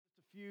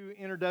few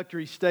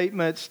introductory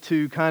statements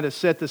to kind of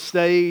set the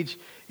stage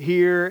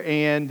here,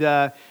 and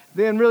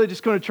then really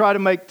just going to try to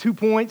make 2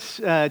 points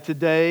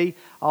today,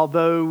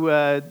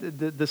 although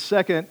the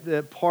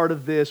second part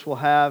of this will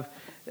have,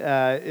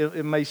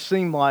 it may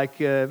seem like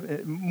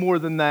more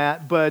than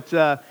that, but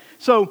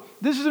so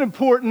this is an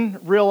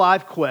important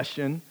real-life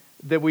question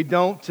that we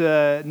don't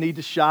need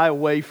to shy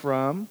away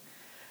from.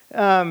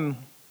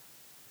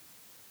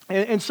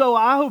 And so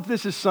I hope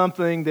this is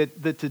something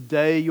that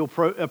today you'll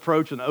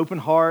approach with an open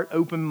heart,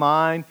 open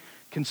mind,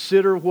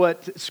 consider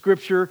what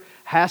Scripture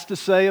has to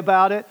say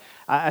about it.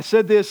 I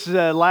said this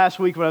last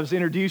week when I was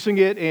introducing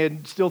it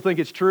and still think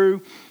it's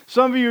true.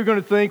 Some of you are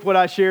going to think what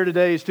I share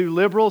today is too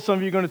liberal. Some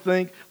of you are going to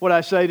think what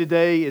I say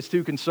today is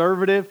too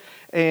conservative.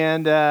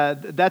 And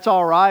that's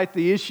all right.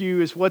 The issue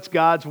is what's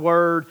God's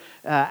Word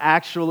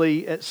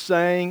actually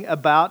saying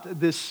about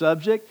this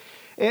subject.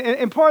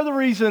 And part of the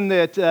reason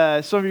that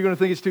some of you are going to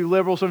think it's too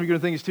liberal, some of you are going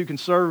to think it's too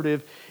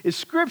conservative, is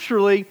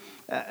scripturally,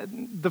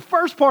 the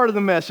first part of the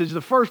message,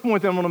 the first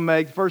point that I'm going to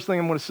make, the first thing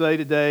I'm going to say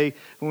today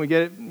when we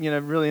get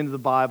really into the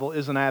Bible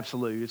is an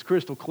absolute. It's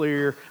crystal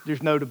clear.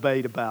 There's no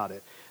debate about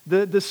it.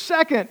 The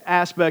second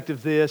aspect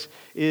of this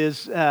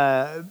is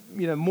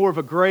more of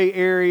a gray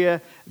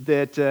area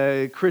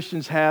that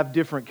Christians have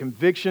different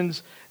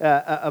convictions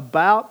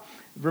about.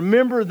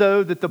 Remember,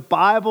 though, that the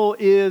Bible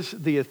is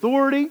the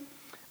authority.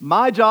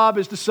 My job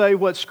is to say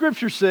what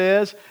Scripture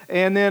says,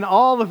 and then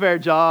all of our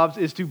jobs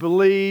is to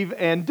believe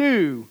and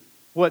do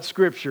what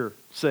Scripture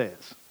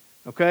says.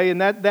 Okay,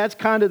 and that's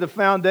kind of the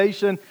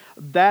foundation.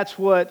 That's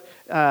what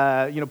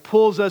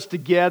pulls us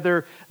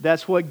together.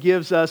 That's what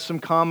gives us some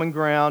common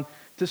ground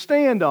to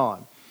stand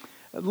on.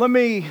 Let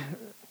me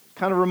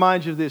kind of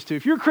remind you of this too.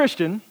 If you're a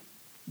Christian,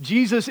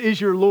 Jesus is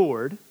your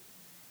Lord,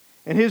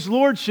 and His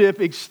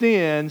Lordship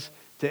extends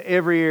to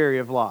every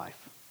area of life.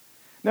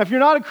 Now, if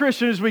you're not a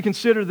Christian, as we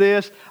consider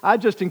this, I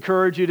just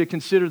encourage you to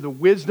consider the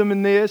wisdom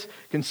in this.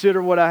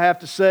 Consider what I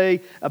have to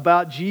say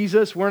about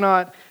Jesus. We're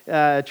not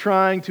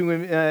trying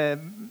to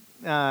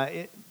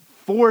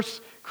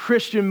force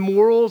Christian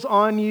morals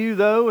on you,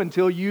 though,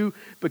 until you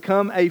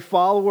become a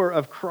follower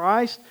of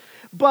Christ.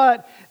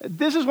 But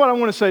this is what I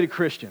want to say to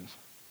Christians.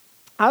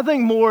 I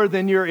think more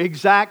than your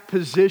exact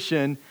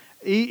position,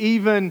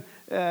 even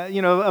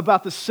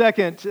about the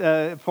second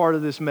part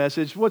of this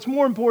message, what's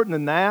more important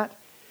than that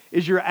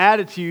is your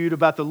attitude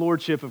about the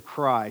Lordship of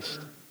Christ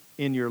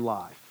in your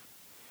life.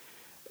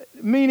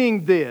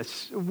 Meaning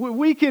this,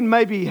 we can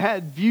maybe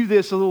view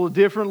this a little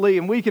differently,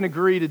 and we can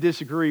agree to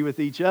disagree with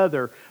each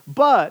other,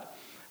 but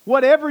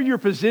whatever your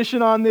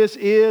position on this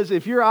is,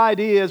 if your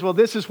idea is, well,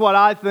 this is what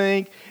I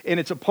think, and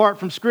it's apart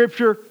from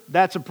Scripture,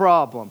 that's a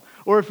problem.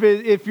 Or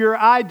if your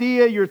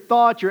idea, your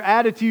thought, your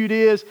attitude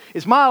is,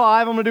 it's my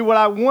life, I'm going to do what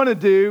I want to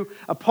do,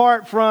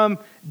 apart from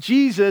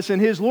Jesus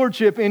and His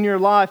Lordship in your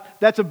life,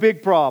 that's a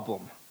big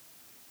problem.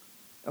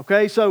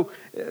 Okay, so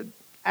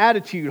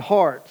attitude,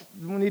 heart,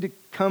 we need to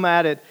come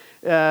at it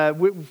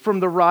from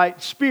the right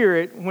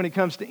spirit when it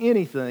comes to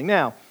anything.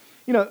 Now,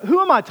 who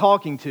am I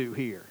talking to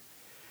here?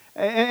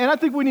 And I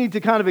think we need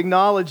to kind of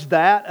acknowledge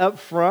that up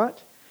front.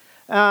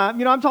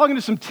 I'm talking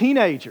to some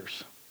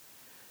teenagers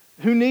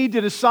who need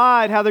to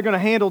decide how they're going to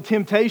handle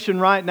temptation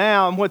right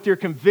now and what their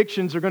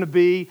convictions are going to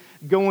be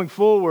going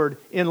forward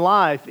in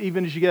life,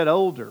 even as you get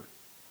older.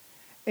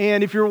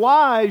 And if you're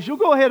wise, you'll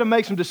go ahead and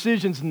make some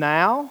decisions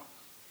now.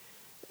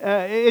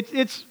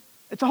 It's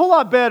a whole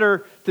lot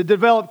better to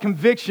develop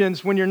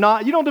convictions when you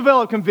don't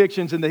develop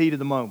convictions in the heat of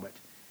the moment.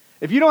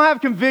 If you don't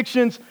have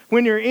convictions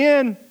when you're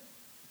in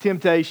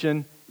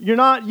temptation, you're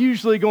not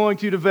usually going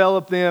to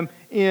develop them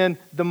in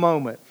the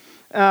moment.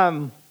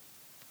 I'm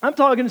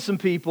talking to some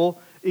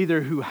people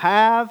either who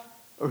have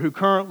or who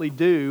currently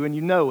do, and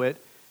you know it,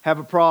 have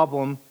a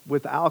problem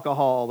with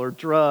alcohol or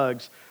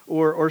drugs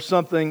or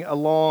something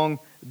along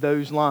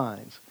those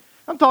lines.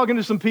 I'm talking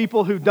to some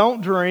people who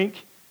don't drink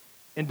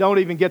and don't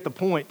even get the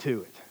point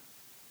to it.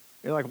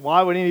 You're like,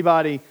 why would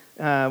anybody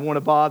want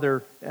to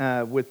bother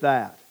with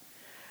that?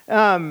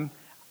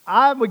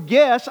 I would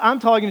guess I'm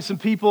talking to some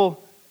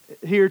people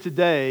here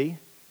today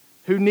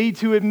who need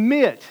to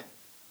admit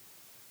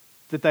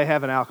that they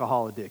have an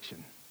alcohol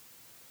addiction.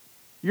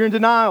 You're in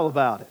denial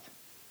about it.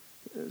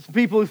 Some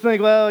people who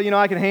think, well,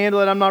 I can handle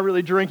it. I'm not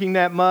really drinking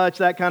that much,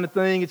 that kind of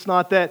thing. It's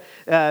not that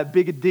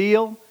big a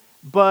deal,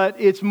 but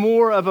it's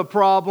more of a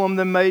problem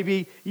than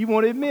maybe you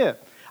want to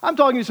admit. I'm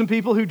talking to some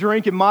people who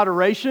drink in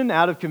moderation,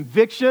 out of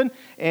conviction,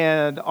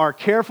 and are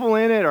careful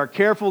in it, are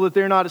careful that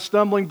they're not a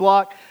stumbling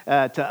block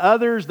to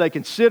others. They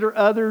consider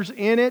others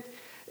in it.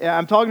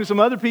 I'm talking to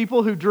some other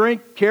people who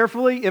drink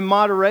carefully in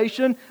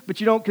moderation, but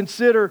you don't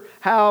consider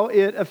how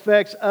it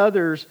affects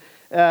others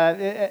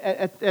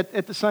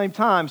at the same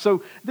time.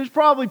 So there's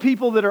probably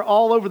people that are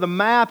all over the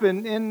map,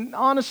 and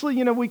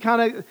honestly, we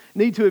kind of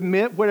need to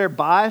admit what our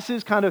bias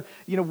is, kind of,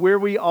 where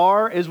we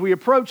are as we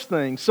approach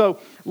things. So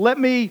let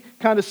me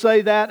kind of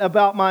say that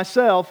about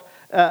myself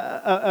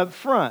up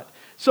front.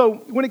 So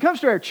when it comes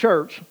to our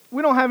church,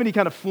 we don't have any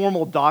kind of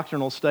formal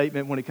doctrinal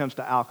statement when it comes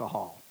to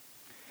alcohol.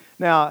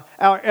 Now,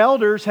 our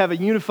elders have a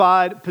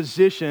unified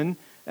position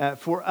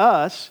for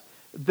us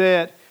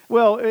that,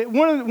 well,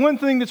 one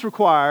thing that's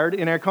required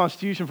in our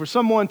Constitution for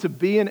someone to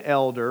be an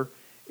elder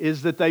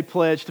is that they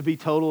pledge to be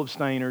total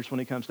abstainers when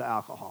it comes to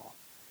alcohol.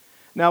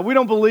 Now, we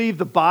don't believe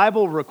the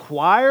Bible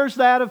requires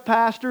that of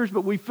pastors,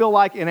 but we feel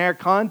like in our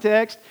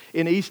context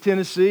in East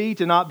Tennessee,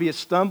 to not be a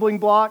stumbling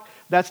block,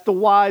 that's the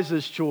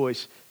wisest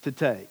choice to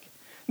take.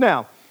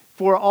 Now,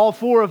 for all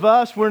four of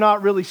us, we're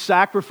not really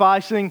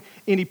sacrificing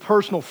any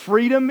personal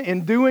freedom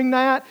in doing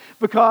that,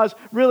 because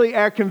really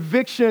our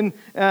conviction,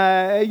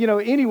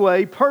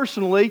 anyway,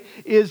 personally,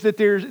 is that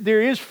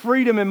there is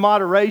freedom in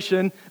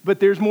moderation, but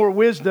there's more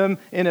wisdom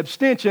in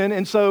abstention.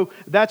 And so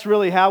that's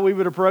really how we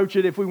would approach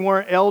it if we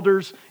weren't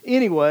elders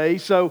anyway.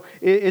 So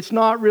it's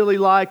not really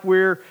like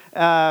we're,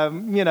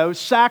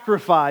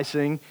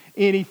 sacrificing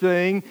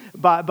anything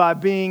by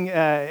being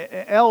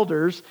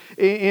elders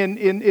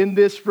in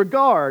this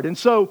regard. And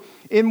so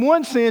in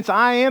one sense,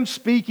 I am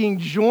speaking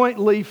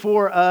jointly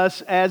for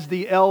us as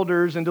the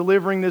elders in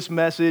delivering this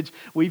message.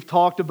 We've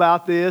talked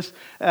about this,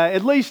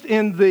 at least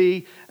in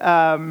the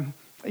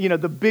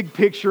big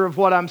picture of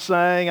what I'm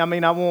saying. I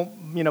mean, I won't,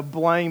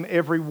 blame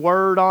every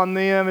word on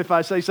them. If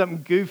I say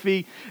something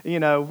goofy, you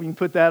can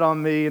put that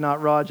on me and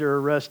not Roger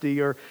or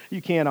Rusty, or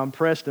you can on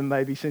Preston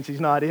maybe, since he's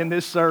not in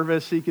this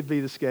service. He could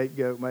be the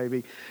scapegoat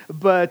maybe.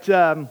 But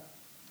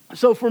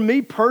so for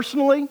me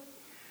personally,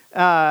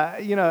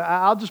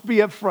 I'll just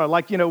be up front.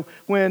 Like,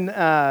 when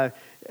I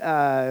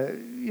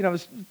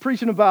was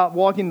preaching about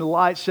walking the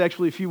light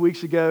sexually a few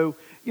weeks ago,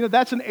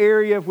 that's an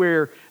area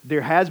where there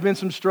has been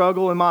some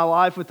struggle in my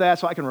life with that,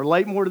 so I can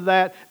relate more to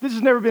that. This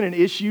has never been an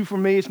issue for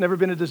me. It's never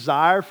been a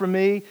desire for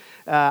me.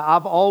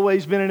 I've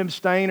always been an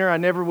abstainer. I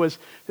never was,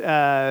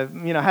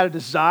 had a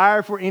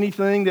desire for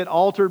anything that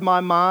altered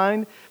my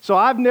mind. So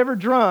I've never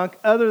drunk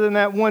other than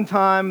that one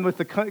time with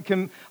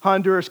the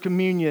Honduras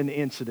communion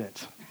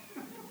incident.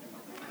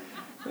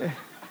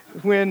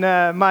 When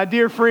my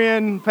dear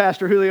friend,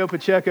 Pastor Julio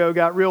Pacheco,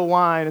 got real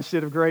wine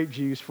instead of grape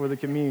juice for the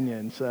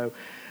communion. So,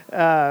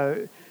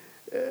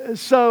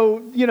 that's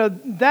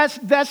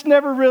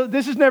never really,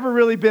 this has never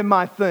really been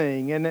my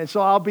thing. And so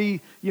I'll be,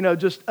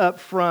 just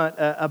upfront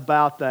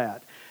about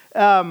that.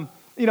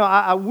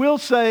 I will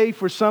say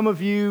for some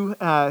of you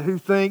who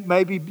think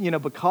maybe,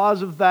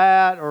 because of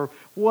that or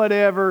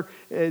whatever,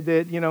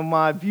 that,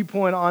 my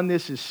viewpoint on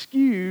this is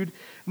skewed.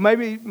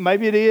 Maybe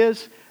it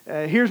is.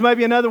 Here's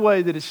maybe another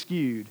way that it's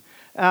skewed.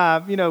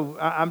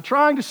 I'm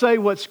trying to say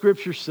what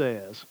Scripture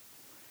says,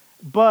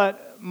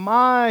 but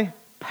my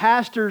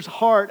pastor's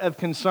heart of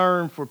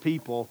concern for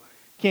people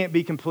can't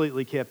be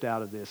completely kept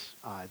out of this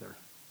either.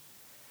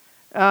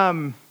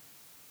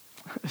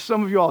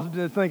 Some of you all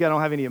think I don't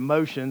have any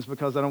emotions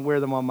because I don't wear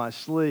them on my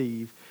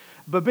sleeve,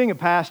 but being a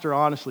pastor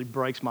honestly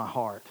breaks my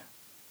heart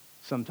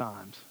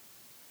sometimes.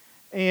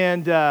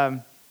 And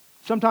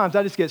sometimes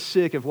I just get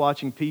sick of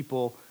watching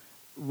people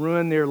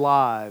ruin their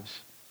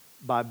lives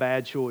by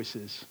bad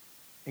choices,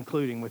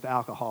 including with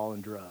alcohol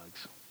and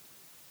drugs.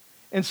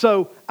 And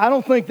so I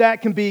don't think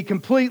that can be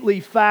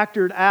completely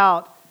factored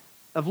out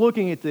of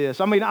looking at this.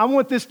 I mean, I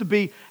want this to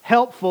be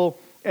helpful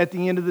at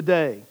the end of the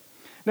day.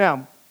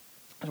 Now,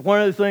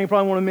 one other thing I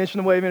probably want to mention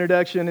in the way of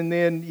introduction, and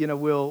then,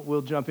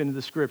 we'll jump into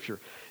the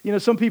Scripture.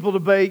 Some people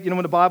debate, when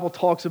the Bible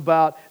talks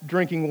about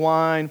drinking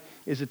wine,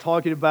 is it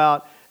talking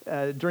about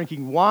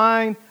drinking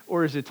wine,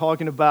 or is it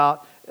talking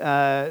about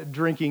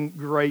drinking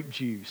grape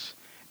juice?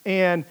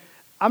 And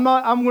I'm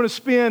going to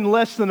spend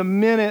less than a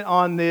minute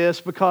on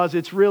this because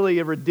it's really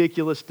a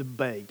ridiculous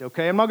debate,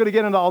 okay? I'm not going to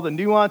get into all the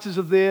nuances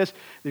of this.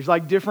 There's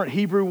like different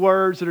Hebrew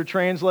words that are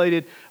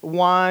translated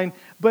wine.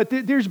 But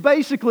there's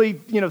basically,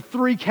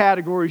 three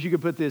categories you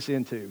could put this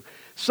into.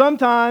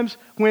 Sometimes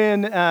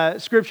when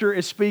Scripture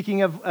is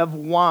speaking of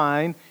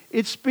wine,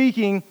 it's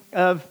speaking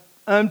of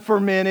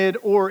unfermented,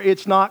 or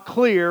it's not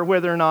clear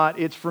whether or not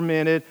it's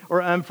fermented or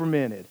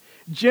unfermented.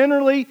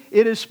 Generally,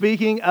 it is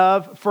speaking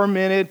of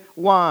fermented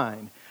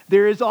wine.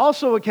 There is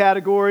also a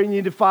category, and you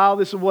need to file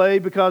this away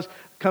because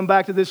come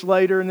back to this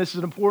later, and this is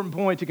an important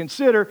point to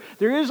consider.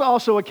 There is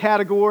also a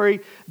category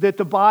that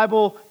the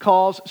Bible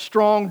calls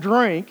strong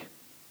drink,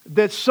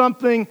 that's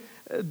something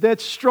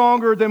that's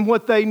stronger than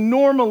what they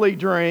normally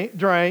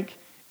drank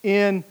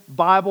in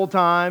Bible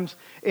times.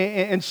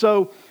 And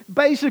so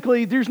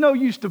basically, there's no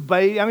use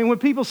debate. I mean, when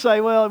people say,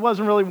 well, it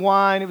wasn't really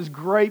wine, it was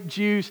grape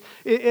juice,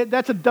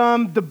 that's a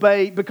dumb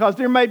debate because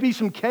there may be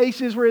some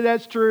cases where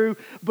that's true,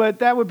 but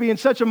that would be in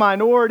such a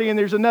minority, and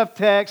there's enough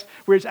text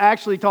where it's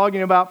actually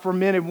talking about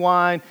fermented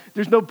wine.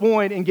 There's no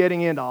point in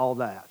getting into all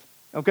that,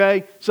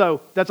 okay?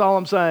 So that's all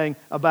I'm saying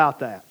about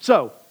that.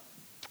 So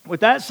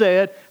with that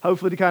said,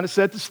 hopefully to kind of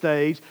set the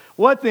stage,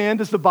 what then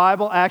does the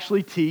Bible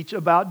actually teach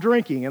about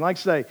drinking? And like I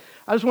say,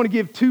 I just want to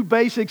give two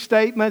basic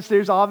statements.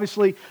 There's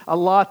obviously a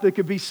lot that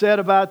could be said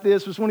about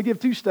this. I just want to give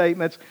two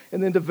statements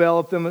and then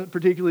develop them,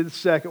 particularly the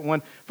second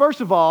one.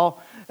 First of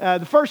all,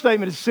 the first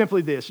statement is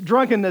simply this: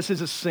 drunkenness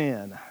is a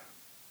sin.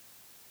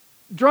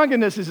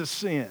 Drunkenness is a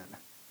sin.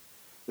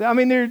 I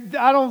mean,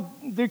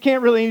 there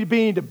can't really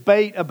be any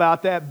debate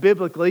about that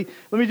biblically.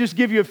 Let me just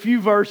give you a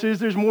few verses.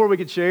 There's more we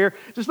could share.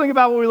 Just think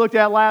about what we looked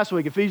at last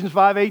week, Ephesians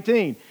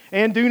 5:18.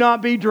 And do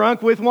not be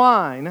drunk with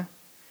wine,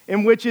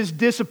 in which is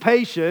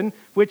dissipation,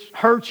 which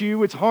hurts you,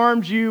 which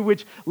harms you,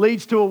 which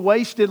leads to a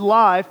wasted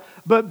life,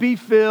 but be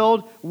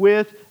filled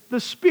with the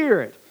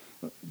Spirit.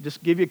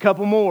 Just give you a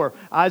couple more.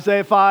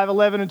 Isaiah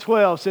 5:11 and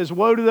 12 says,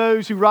 woe to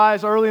those who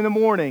rise early in the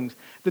mornings,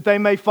 that they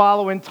may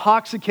follow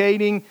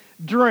intoxicating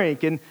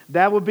drink. And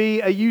that would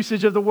be a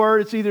usage of the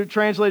word. It's either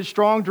translated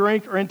strong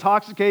drink or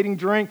intoxicating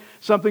drink,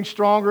 something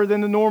stronger than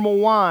the normal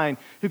wine,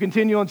 who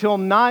continue until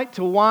night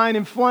till wine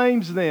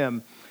inflames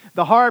them.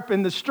 The harp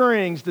and the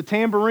strings, the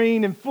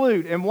tambourine and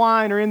flute and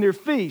wine are in their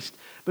feast,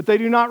 but they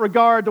do not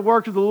regard the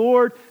work of the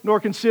Lord,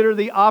 nor consider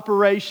the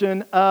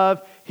operation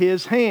of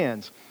his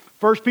hands.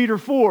 1 Peter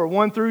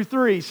 4:1 through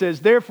 3 says,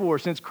 therefore,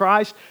 since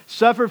Christ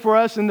suffered for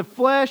us in the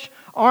flesh,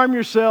 arm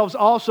yourselves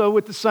also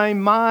with the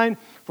same mind.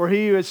 For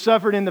he who has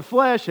suffered in the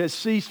flesh has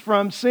ceased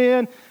from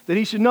sin, that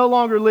he should no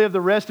longer live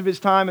the rest of his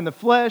time in the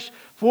flesh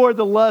for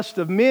the lust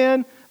of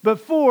men, but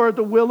for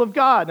the will of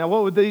God. Now,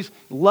 what would these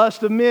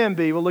lust of men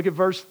be? Well, look at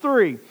verse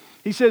 3.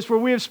 He says, for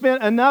we have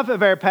spent enough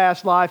of our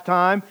past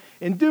lifetime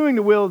in doing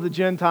the will of the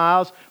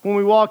Gentiles, when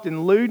we walked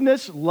in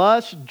lewdness,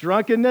 lust,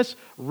 drunkenness,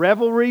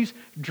 revelries,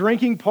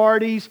 drinking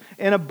parties,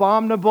 and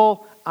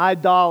abominable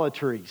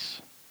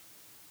idolatries.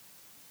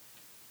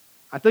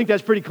 I think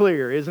that's pretty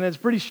clear, isn't it? It's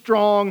pretty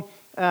strong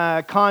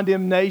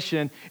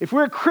condemnation. If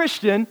we're a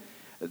Christian,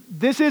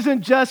 this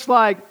isn't just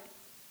like,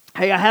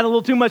 hey, I had a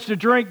little too much to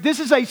drink. This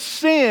is a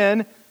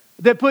sin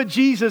that put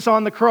Jesus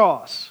on the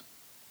cross.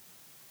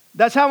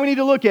 That's how we need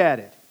to look at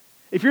it.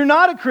 If you're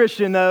not a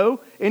Christian,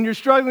 though, and you're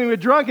struggling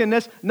with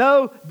drunkenness,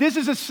 no, this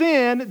is a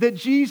sin that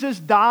Jesus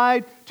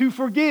died to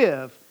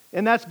forgive,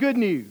 and that's good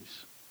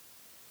news.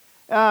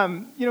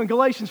 In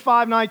Galatians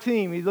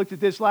 5:19, we looked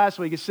at this last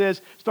week. It says,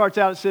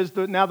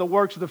 now the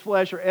works of the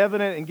flesh are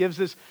evident, and gives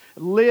this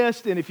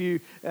list. And if you,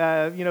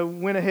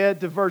 went ahead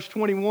to verse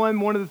 21,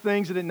 one of the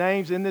things that it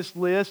names in this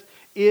list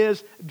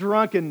is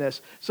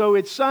drunkenness. So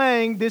it's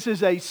saying this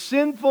is a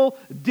sinful,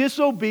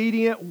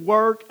 disobedient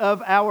work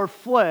of our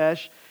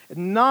flesh,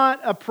 not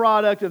a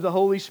product of the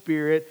Holy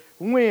Spirit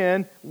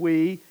when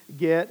we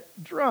get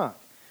drunk.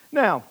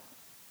 Now,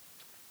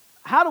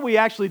 how do we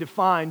actually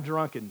define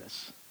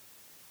drunkenness?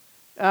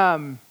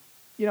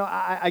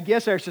 I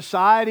guess our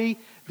society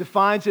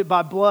defines it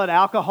by blood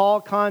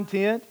alcohol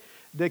content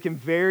that can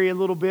vary a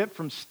little bit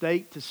from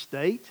state to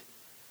state.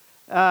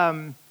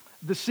 The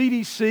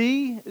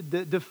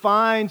CDC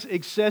defines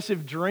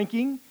excessive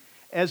drinking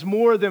as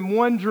more than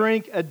one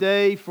drink a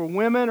day for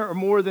women or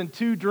more than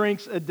 2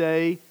 drinks a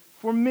day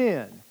for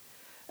men.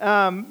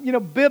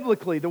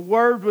 Biblically, the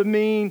word would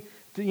mean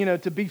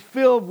to be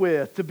filled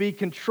with, to be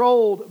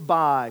controlled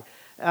by.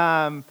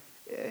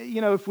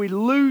 If we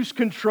lose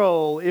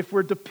control, if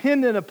we're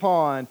dependent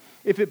upon,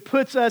 if it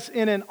puts us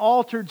in an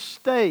altered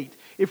state,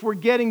 if we're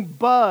getting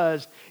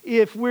buzzed,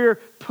 if we're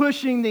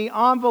pushing the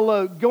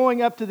envelope,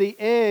 going up to the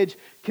edge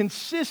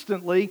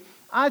consistently,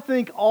 I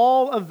think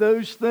all of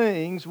those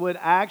things would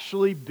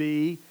actually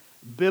be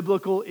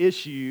biblical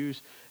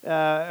issues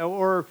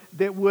or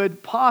that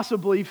would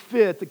possibly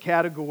fit the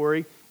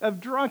category of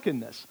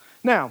drunkenness.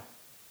 Now,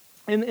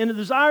 in a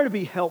desire to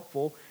be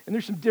helpful, and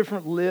there's some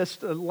different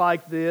lists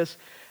like this,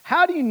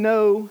 how do you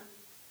know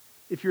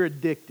if you're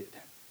addicted?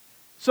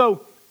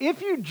 So,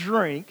 if you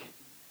drink,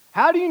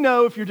 how do you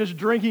know if you're just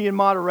drinking in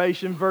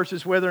moderation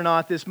versus whether or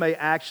not this may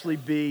actually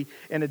be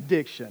an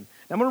addiction?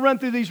 Now, I'm going to run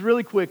through these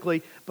really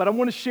quickly, but I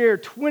want to share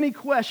 20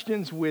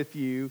 questions with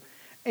you.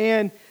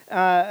 And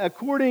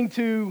according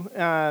to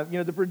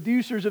the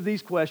producers of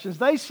these questions,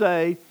 they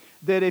say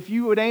that if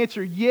you would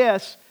answer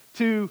yes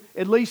to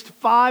at least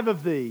 5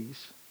 of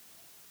these,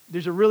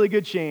 there's a really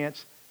good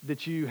chance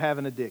that you have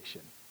an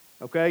addiction.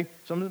 Okay?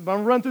 So I'm going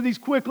to run through these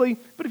quickly,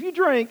 but if you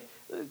drink,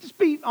 just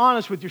be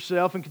honest with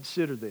yourself and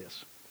consider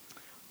this.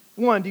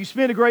 1, do you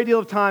spend a great deal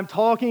of time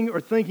talking or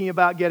thinking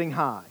about getting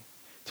high?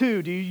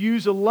 2, do you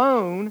use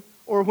alone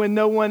or when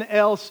no one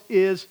else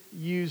is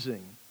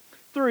using?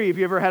 3, have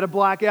you ever had a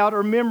blackout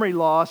or memory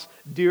loss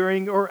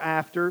during or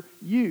after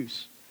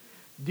use?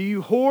 Do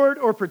you hoard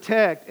or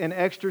protect an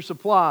extra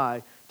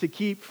supply to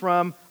keep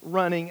from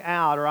running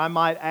out? Or I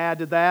might add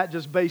to that,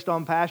 just based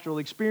on pastoral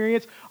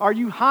experience, are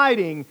you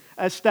hiding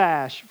a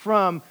stash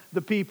from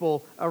the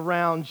people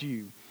around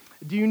you?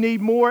 Do you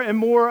need more and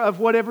more of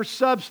whatever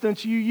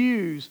substance you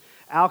use,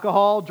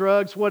 alcohol,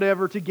 drugs,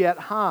 whatever, to get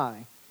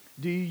high?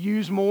 Do you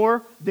use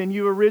more than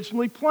you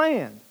originally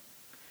planned?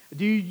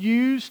 Do you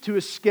use to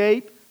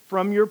escape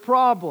from your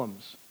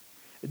problems?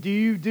 Do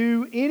you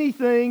do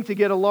anything to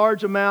get a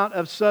large amount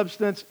of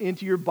substance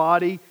into your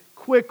body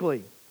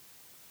quickly?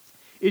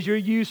 Is your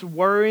use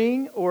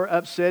worrying or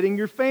upsetting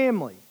your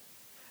family?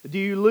 Do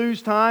you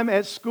lose time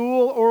at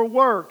school or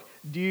work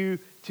due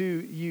to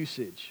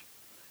usage?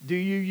 Do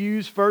you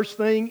use first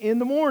thing in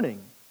the morning?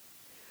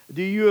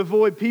 Do you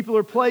avoid people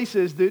or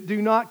places that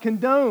do not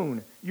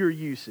condone your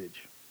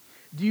usage?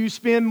 Do you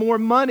spend more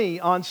money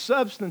on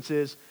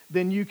substances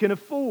than you can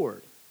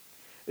afford?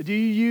 Do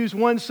you use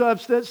one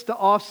substance to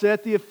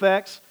offset the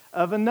effects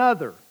of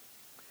another?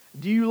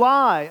 Do you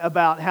lie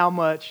about how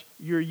much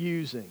you're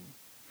using?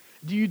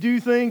 Do you do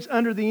things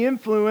under the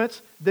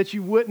influence that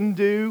you wouldn't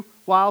do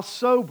while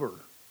sober?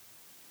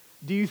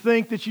 Do you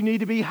think that you need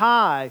to be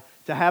high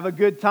to have a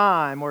good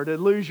time or to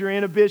lose your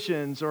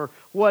inhibitions or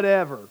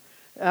whatever?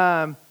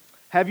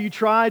 Have you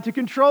tried to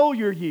control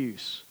your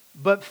use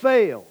but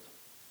failed?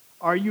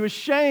 Are you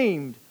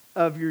ashamed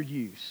of your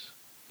use?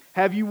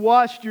 Have you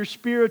watched your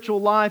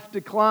spiritual life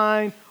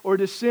decline or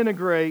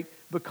disintegrate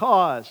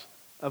because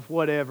of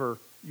whatever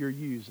you're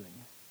using?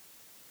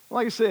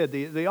 Like I said,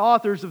 the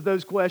authors of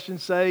those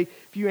questions say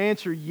if you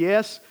answer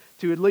yes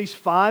to at least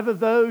 5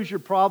 of those, you're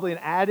probably an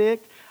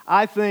addict.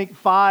 I think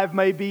 5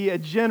 may be a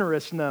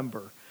generous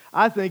number.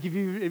 I think if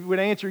you would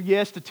answer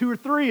yes to 2 or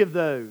 3 of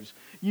those,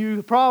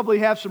 you probably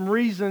have some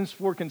reasons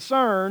for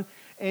concern,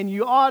 and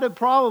you ought to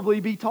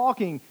probably be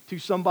talking to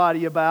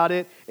somebody about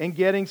it and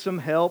getting some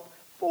help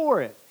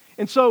for it.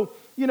 And so,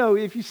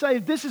 if you say,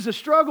 this is a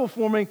struggle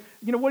for me,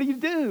 what do you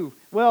do?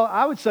 Well,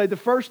 I would say the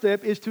first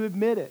step is to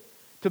admit it,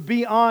 to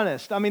be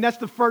honest. I mean, that's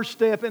the first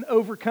step in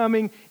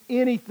overcoming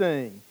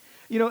anything.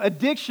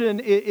 Addiction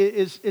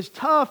is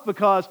tough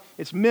because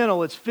it's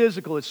mental, it's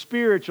physical, it's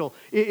spiritual,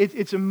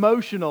 it's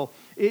emotional.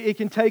 It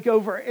can take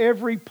over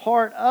every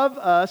part of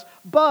us,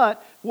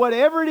 but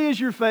whatever it is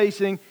you're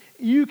facing,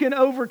 you can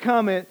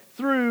overcome it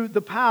through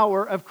the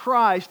power of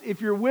Christ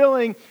if you're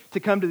willing to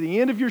come to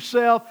the end of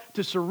yourself,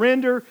 to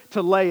surrender,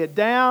 to lay it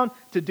down,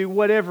 to do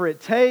whatever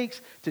it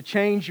takes, to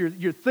change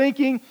your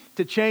thinking,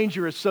 to change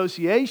your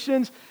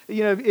associations.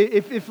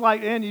 If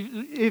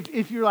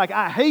you're like,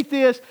 I hate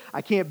this,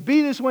 I can't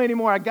be this way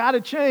anymore, I got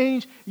to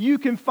change, you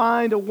can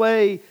find a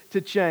way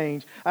to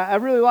change. I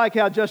really like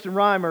how Justin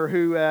Reimer,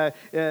 who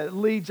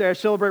leads our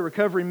Celebrate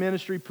Recovery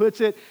ministry,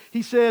 puts it.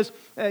 He says,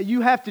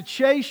 you have to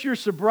chase your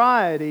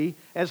sobriety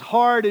as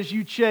hard as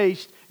you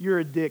chased your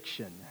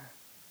addiction.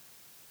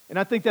 And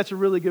I think that's a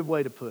really good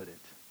way to put it.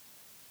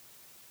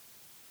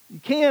 You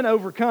can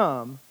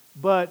overcome,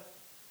 but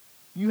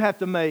you have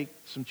to make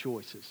some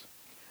choices.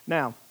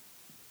 Now,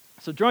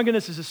 so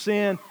drunkenness is a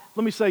sin.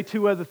 Let me say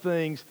 2 other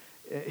things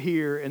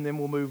here, and then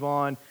we'll move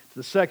on to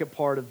the second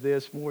part of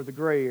this, more the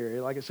gray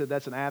area. Like I said,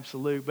 that's an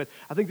absolute, but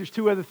I think there's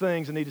 2 other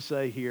things I need to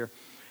say here.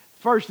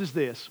 First is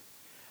this.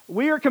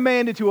 We are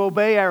commanded to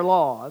obey our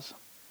laws,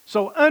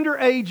 so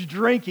underage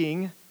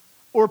drinking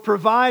or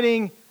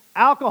providing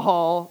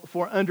alcohol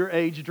for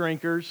underage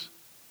drinkers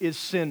is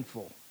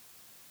sinful.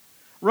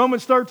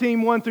 Romans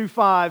 13, 1 through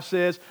 5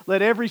 says,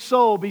 let every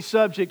soul be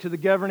subject to the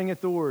governing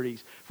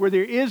authorities, for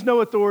there is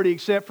no authority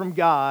except from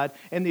God,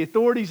 and the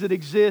authorities that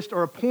exist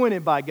are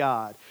appointed by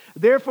God.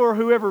 Therefore,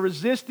 whoever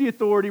resists the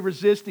authority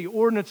resists the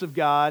ordinance of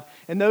God,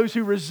 and those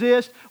who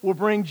resist will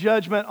bring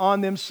judgment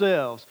on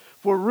themselves.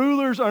 For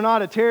rulers are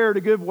not a terror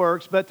to good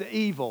works, but to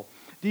evil.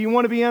 Do you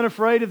want to be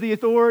unafraid of the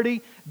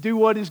authority? Do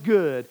what is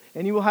good,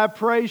 and you will have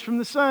praise from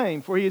the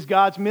same, for he is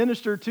God's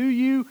minister to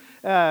you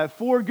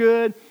for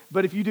good.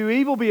 But if you do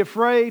evil, be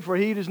afraid, for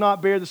he does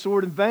not bear the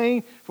sword in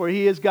vain, for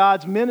he is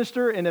God's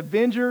minister and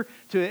avenger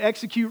to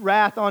execute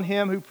wrath on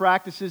him who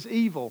practices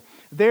evil.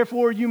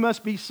 Therefore, you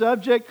must be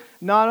subject,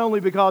 not only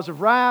because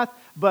of wrath,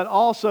 but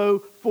also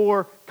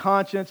for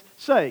conscience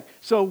sake.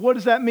 So what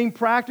does that mean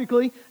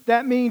practically?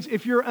 That means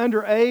if you're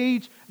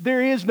underage,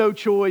 there is no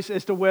choice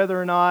as to whether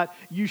or not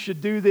you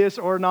should do this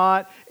or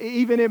not,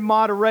 even in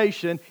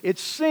moderation.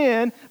 It's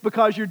sin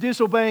because you're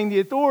disobeying the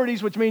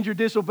authorities, which means you're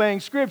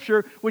disobeying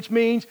Scripture, which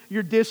means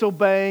you're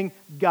disobeying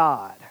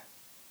God.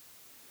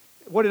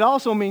 What it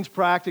also means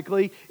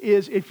practically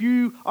is if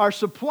you are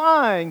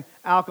supplying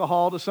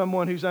alcohol to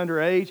someone who's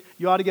underage,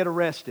 you ought to get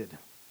arrested.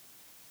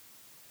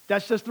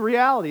 That's just the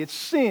reality. It's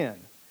sin.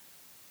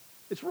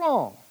 It's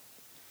wrong.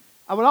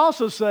 I would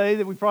also say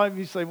that we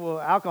probably say, well,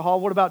 alcohol,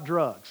 what about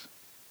drugs?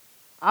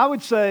 I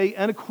would say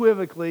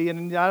unequivocally,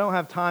 and I don't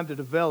have time to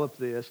develop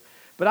this,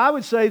 but I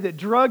would say that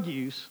drug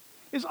use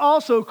is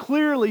also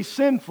clearly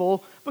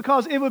sinful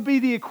because it would be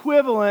the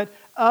equivalent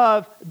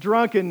of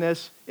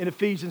drunkenness in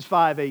Ephesians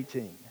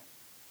 5:18.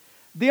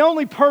 The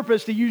only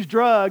purpose to use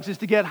drugs is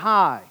to get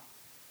high.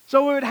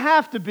 So it would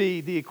have to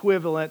be the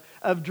equivalent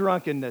of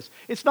drunkenness.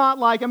 It's not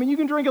like, you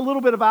can drink a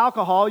little bit of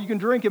alcohol, you can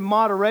drink in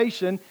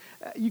moderation.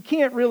 You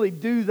can't really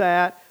do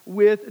that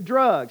with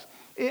drugs.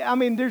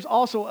 There's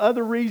also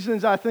other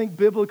reasons, I think,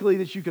 biblically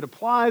that you could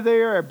apply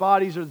there. Our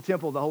bodies are the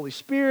temple of the Holy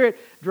Spirit.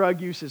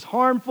 Drug use is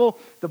harmful.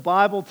 The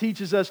Bible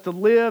teaches us to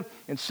live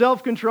in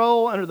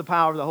self-control under the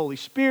power of the Holy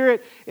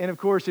Spirit. And, of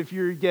course, if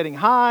you're getting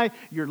high,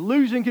 you're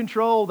losing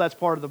control. That's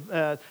part of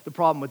the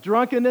problem with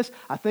drunkenness.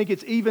 I think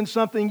it's even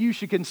something you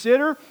should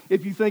consider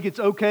if you think it's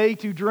okay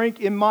to drink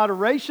in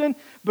moderation,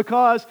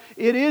 because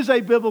it is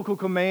a biblical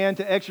command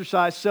to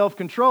exercise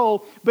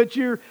self-control, but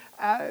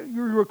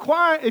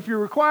if you're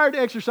required to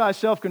exercise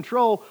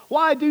self-control,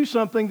 why do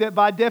something that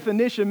by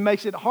definition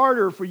makes it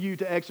harder for you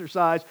to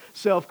exercise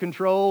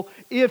self-control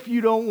if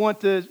you don't want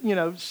to,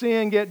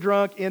 sin, get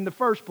drunk in the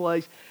first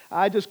place?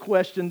 I just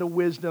question the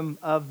wisdom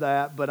of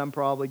that, but I'm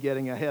probably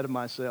getting ahead of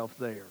myself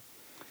there.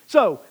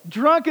 So,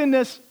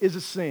 drunkenness is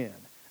a sin.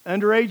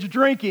 Underage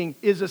drinking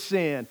is a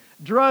sin.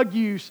 Drug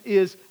use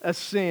is a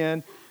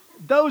sin.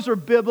 Those are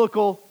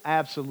biblical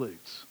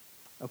absolutes.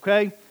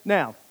 Okay?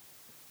 Now,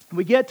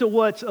 we get to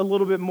what's a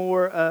little bit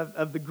more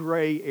of the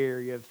gray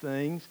area of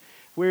things,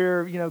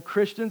 where,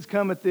 Christians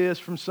come at this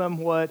from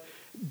somewhat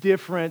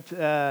different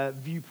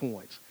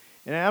viewpoints.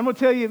 And I'm going to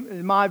tell you,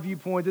 in my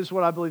viewpoint, this is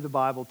what I believe the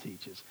Bible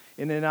teaches.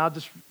 And then I'll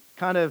just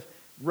kind of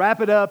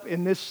wrap it up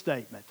in this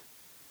statement.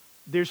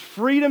 There's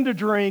freedom to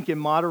drink in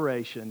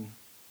moderation,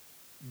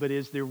 but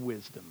is there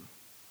wisdom?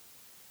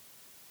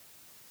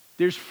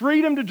 There's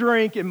freedom to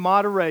drink in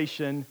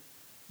moderation,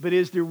 but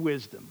is there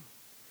wisdom?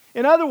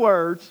 In other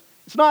words,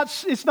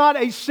 it's not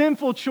a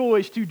sinful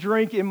choice to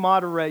drink in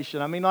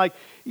moderation. I mean,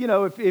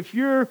 if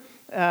you're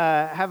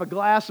have a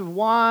glass of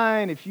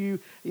wine, if you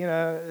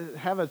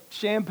have a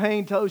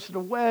champagne toast at a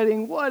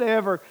wedding,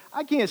 whatever,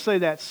 I can't say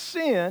that's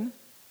sin.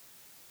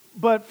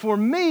 But for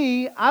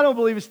me, I don't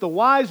believe it's the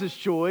wisest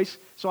choice,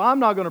 so I'm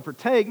not going to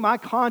partake. My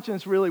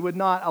conscience really would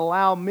not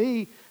allow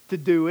me to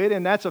do it,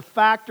 and that's a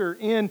factor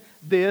in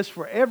this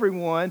for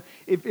everyone.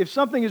 If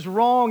something is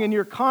wrong in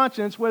your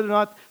conscience, whether or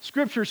not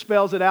Scripture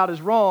spells it out as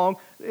wrong,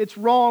 it's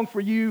wrong for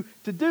you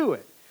to do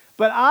it.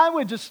 But I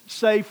would just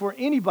say for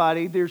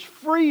anybody, there's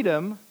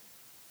freedom,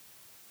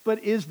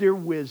 but is there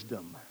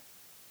wisdom?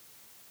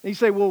 And you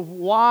say, well,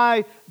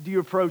 why do you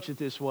approach it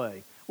this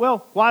way?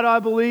 Well, why do I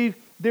believe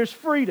there's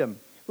freedom?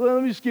 Well,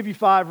 let me just give you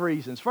 5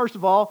 reasons. First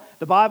of all,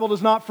 the Bible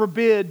does not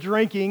forbid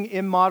drinking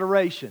in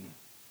moderation.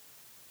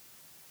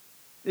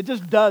 It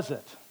just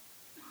doesn't.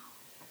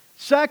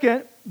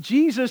 Second,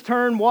 Jesus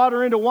turned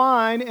water into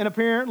wine and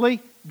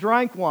apparently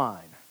drank wine.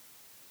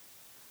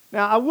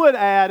 Now, I would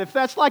add, if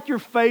that's like your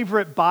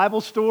favorite Bible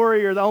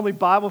story or the only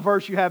Bible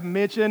verse you haven't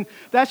mentioned,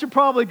 that should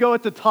probably go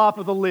at the top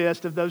of the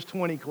list of those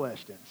 20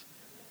 questions.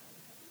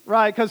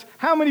 Right? Because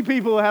how many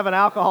people have an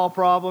alcohol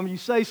problem, you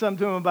say something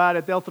to them about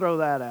it, they'll throw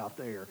that out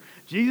there.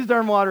 Jesus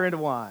turned water into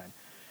wine.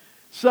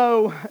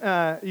 So,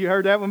 you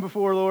heard that one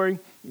before, Lori?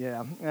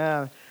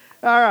 Yeah.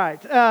 All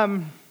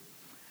right.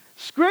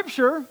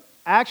 Scripture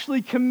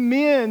actually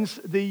commends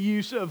the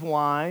use of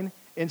wine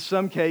in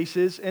some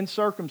cases and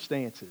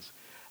circumstances.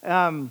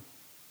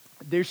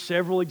 There's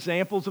several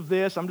examples of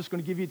this. I'm just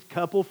going to give you a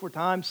couple for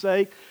time's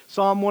sake.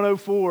 Psalm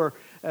 104,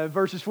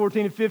 verses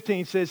 14 and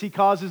 15 says, He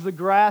causes the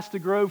grass to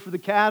grow for the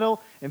cattle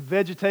and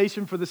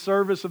vegetation for the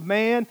service of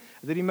man,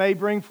 that he may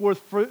bring forth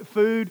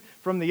food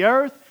from the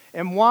earth,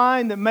 and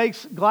wine that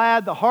makes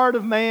glad the heart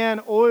of man,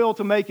 oil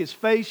to make his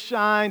face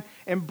shine,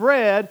 and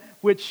bread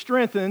which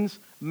strengthens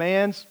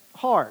man's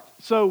heart.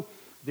 So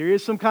there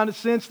is some kind of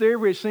sense there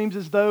where it seems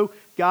as though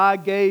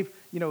God gave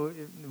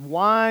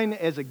wine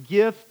as a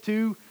gift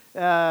to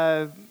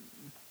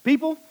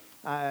people.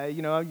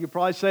 You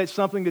probably say it's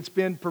something that's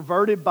been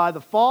perverted by the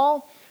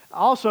fall.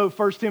 Also,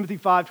 1 Timothy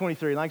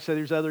 5:23. Like I said,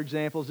 there's other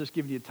examples. Just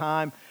giving you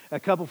a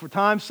couple for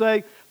time's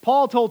sake.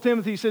 Paul told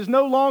Timothy, he says,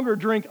 no longer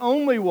drink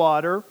only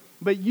water,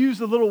 but use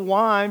a little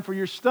wine for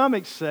your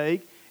stomach's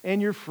sake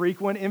and your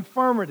frequent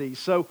infirmities.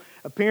 So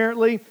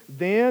apparently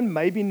then,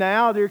 maybe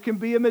now, there can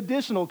be a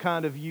medicinal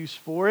kind of use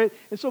for it.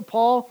 And so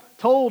Paul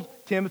told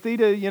Timothy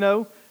to,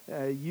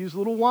 use a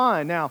little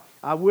wine. Now,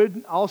 I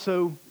would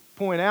also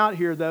point out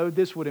here, though,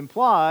 this would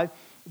imply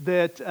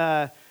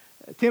that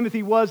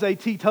Timothy was a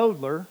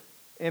teetotaler,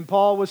 and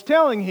Paul was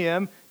telling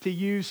him to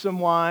use some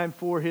wine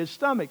for his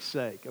stomach's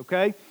sake,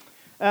 okay?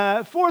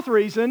 Fourth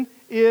reason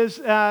is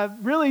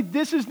really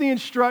this is the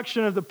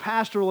instruction of the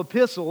pastoral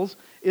epistles,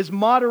 is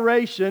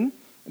moderation,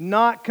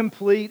 not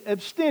complete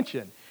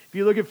abstention. If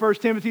you look at 1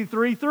 Timothy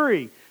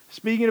 3:3,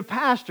 speaking of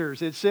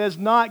pastors, it says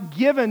not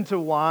given to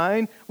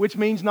wine, which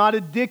means not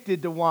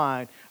addicted to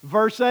wine.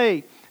 Verse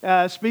 8,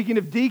 speaking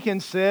of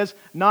deacons, says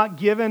not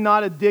given,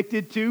 not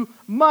addicted to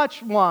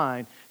much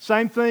wine.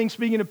 Same thing,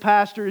 speaking of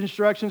pastor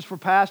instructions for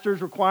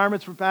pastors,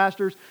 requirements for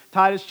pastors.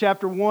 Titus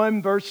chapter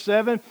 1, verse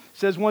 7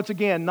 says once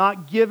again,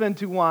 not given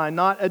to wine,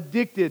 not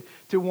addicted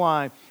to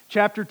wine.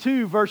 Chapter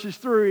 2, verse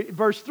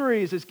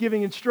 3 is it's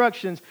giving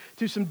instructions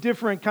to some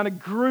different kind of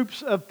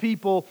groups of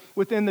people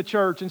within the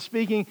church. And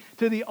speaking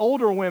to the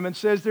older women,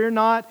 says they're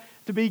not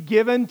to be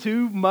given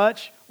to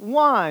much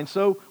wine.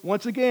 So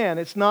once again,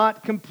 it's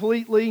not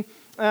completely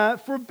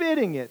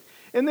forbidding it.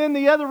 And then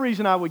the other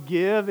reason I would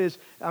give is,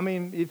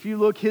 if you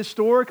look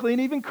historically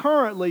and even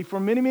currently for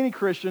many, many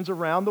Christians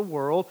around the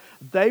world,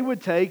 they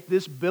would take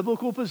this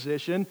biblical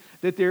position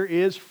that there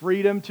is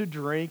freedom to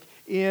drink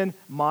in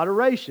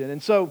moderation.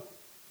 And so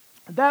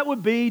that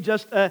would be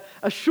just a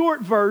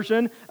short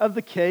version of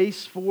the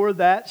case for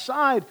that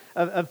side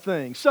of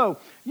things. So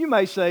you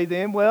may say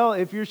then, well,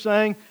 if you're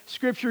saying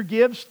Scripture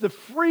gives the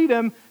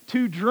freedom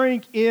to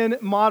drink in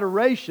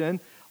moderation,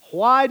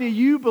 why do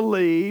you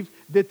believe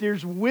that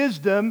there's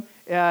wisdom,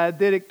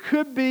 that it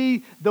could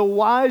be the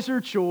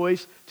wiser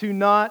choice to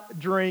not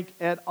drink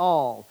at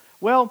all?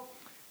 Well,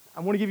 I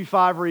want to give you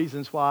 5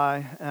 reasons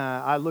why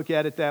I look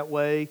at it that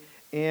way.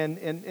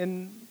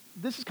 And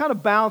this is kind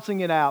of balancing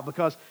it out,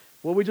 because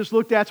what we just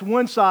looked at is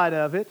one side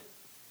of it.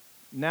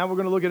 Now we're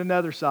going to look at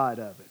another side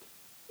of it.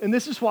 And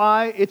this is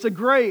why it's a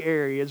gray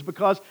area, is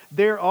because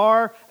there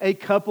are a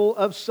couple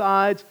of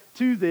sides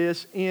to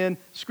this in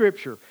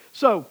Scripture.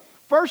 So,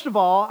 first of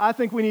all, I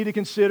think we need to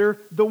consider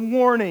the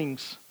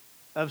warnings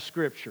of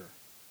Scripture.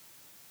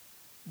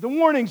 The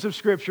warnings of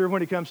Scripture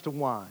when it comes to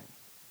wine.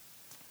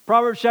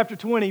 Proverbs chapter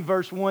 20,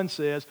 verse 1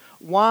 says,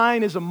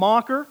 "Wine is a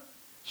mocker,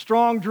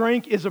 strong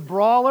drink is a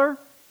brawler,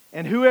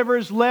 and whoever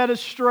is led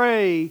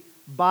astray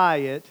by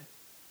it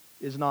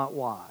is not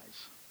wise."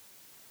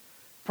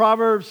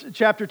 Proverbs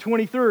chapter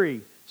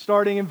 23,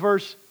 starting in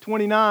verse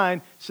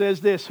 29,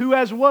 says this, "Who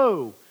has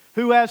woe?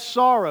 Who has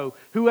sorrow?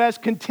 Who has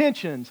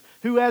contentions?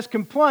 Who has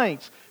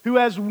complaints? Who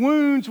has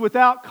wounds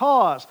without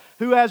cause?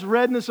 Who has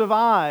redness of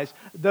eyes?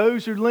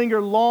 Those who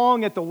linger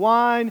long at the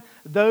wine,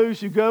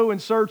 those who go in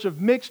search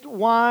of mixed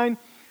wine.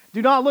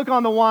 Do not look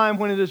on the wine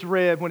when it is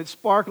red, when it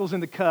sparkles in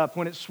the cup,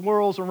 when it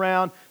swirls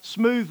around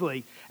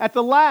smoothly. At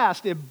the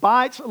last, it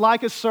bites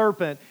like a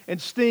serpent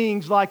and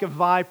stings like a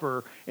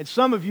viper." And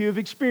some of you have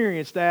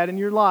experienced that in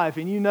your life,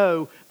 and you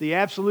know the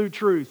absolute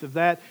truth of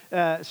that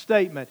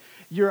statement.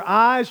 Your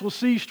eyes will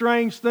see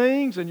strange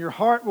things, and your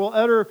heart will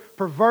utter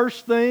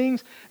perverse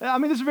things. I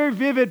mean, this is a very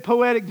vivid,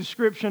 poetic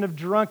description of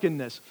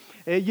drunkenness.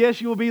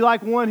 Yes, you will be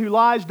like one who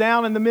lies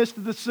down in the midst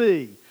of the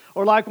sea,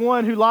 or like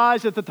one who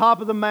lies at the top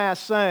of the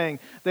mast, saying,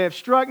 "They have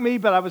struck me,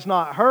 but I was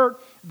not hurt.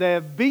 They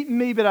have beaten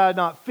me, but I did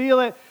not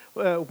feel it.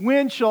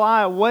 When shall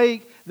I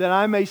awake that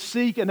I may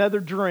seek another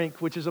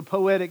drink?" Which is a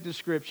poetic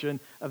description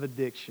of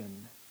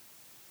addiction.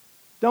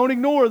 Don't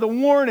ignore the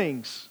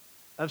warnings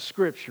of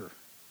Scripture.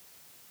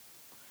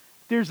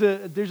 There's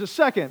a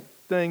second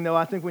thing, though,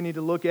 I think we need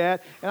to look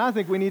at, and I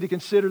think we need to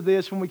consider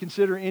this when we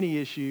consider any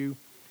issue,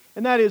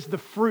 and that is the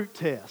fruit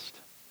test.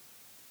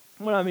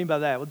 What do I mean by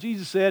that? Well,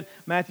 Jesus said,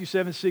 Matthew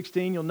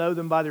 7:16, "You'll know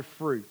them by their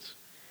fruits."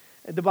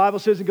 And the Bible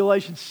says in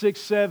Galatians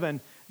 6:7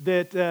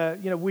 that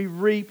we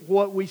reap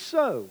what we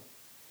sow.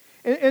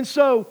 And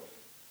so,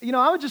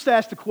 I would just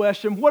ask the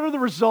question, what are the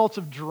results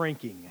of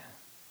drinking?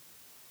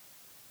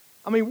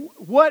 I mean,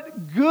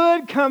 what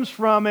good comes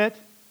from it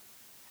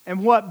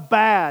and what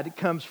bad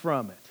comes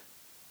from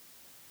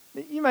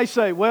it? You may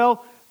say,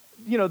 well,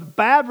 the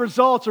bad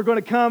results are going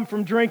to come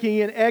from drinking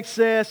in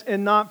excess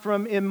and not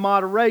from in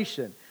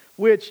moderation,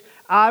 which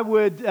I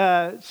would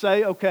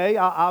say, okay,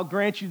 I'll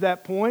grant you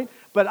that point.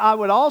 But I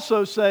would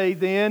also say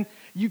then,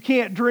 you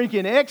can't drink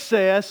in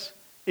excess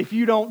if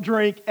you don't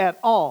drink at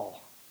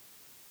all.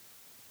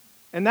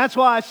 And that's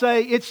why I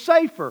say it's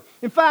safer.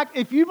 In fact,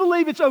 if you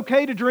believe it's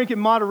okay to drink in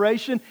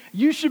moderation,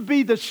 you should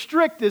be the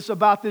strictest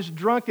about this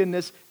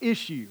drunkenness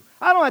issue.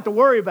 I don't have to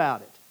worry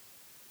about it.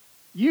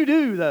 You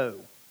do, though.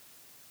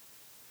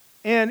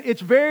 And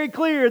it's very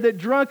clear that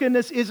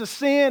drunkenness is a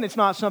sin. It's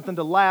not something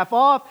to laugh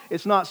off.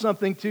 It's not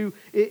something to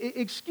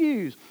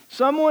excuse.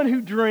 Someone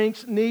who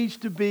drinks needs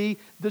to be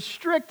the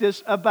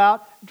strictest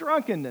about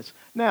drunkenness.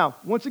 Now,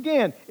 once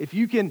again, if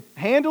you can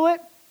handle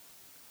it,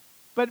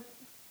 but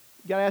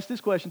you got to ask this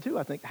question too,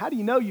 I think. How do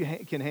you know you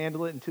can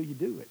handle it until you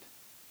do it?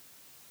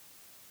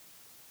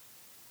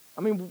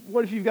 I mean,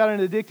 what if you've got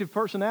an addictive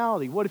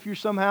personality? What if you're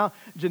somehow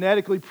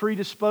genetically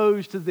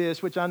predisposed to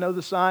this, which I know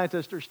the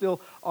scientists are still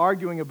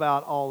arguing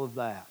about all of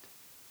that?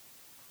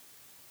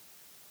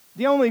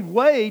 The only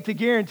way to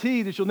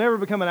guarantee that you'll never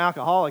become an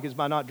alcoholic is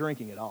by not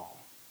drinking at all.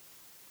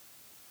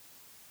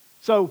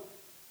 So,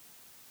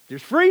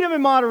 there's freedom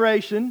in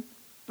moderation,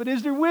 but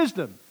is there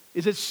wisdom?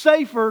 Is it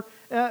safer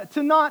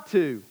to not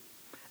to?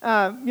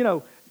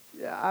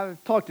 I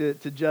talked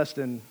to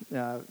Justin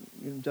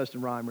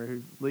Reimer,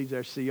 who leads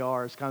our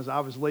CR. It's kind of,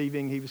 I was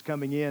leaving, he was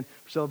coming in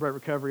for Celebrate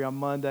Recovery on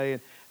Monday,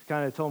 and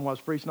kind of told him what I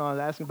was preaching on. I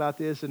was asking about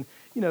this, and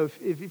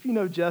if you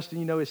know Justin,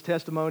 you know his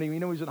testimony. He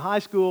was in high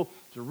school.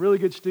 He was a really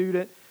good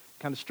student,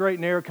 kind of straight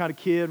and narrow kind of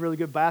kid, really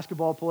good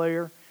basketball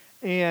player,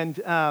 and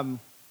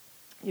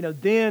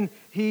then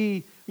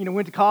he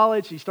went to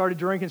college. He started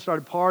drinking,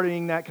 started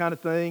partying, that kind of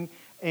thing,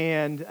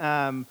 and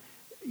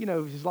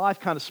his life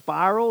kind of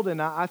spiraled,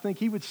 and I think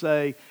he would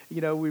say,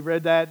 we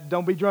read that,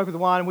 don't be drunk with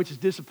wine, which is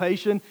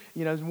dissipation.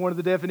 One of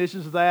the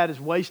definitions of that is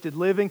wasted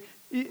living.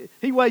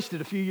 He wasted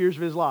a few years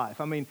of his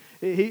life. I mean,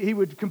 he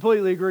would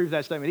completely agree with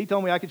that statement. He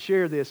told me I could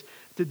share this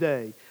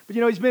today. But,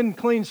 he's been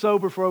clean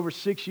sober for over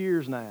 6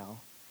 years now.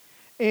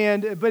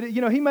 But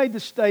he made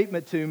this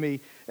statement to me.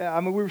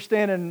 We were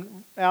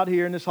standing out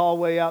here in this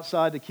hallway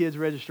outside the kids'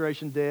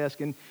 registration desk,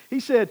 and he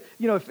said,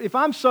 if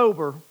I'm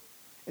sober,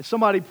 and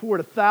somebody poured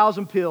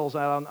 1,000 pills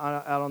out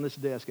on this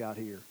desk out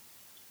here,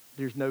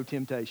 there's no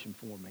temptation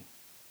for me.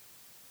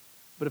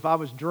 But if I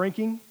was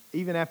drinking,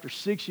 even after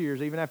 6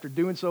 years, even after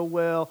doing so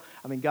well,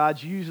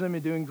 God's using him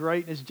and doing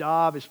great in his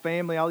job, his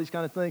family, all these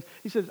kind of things.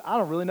 He says, I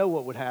don't really know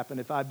what would happen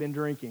if I'd been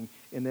drinking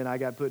and then I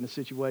got put in a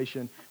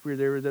situation where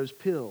there were those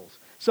pills.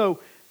 So,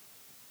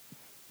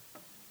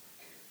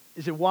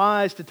 is it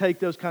wise to take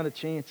those kind of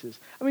chances?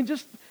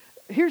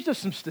 Here's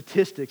just some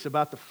statistics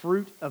about the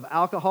fruit of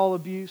alcohol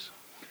abuse.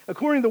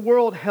 According to the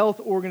World Health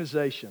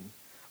Organization,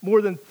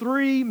 more than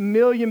 3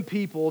 million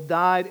people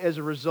died as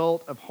a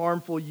result of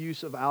harmful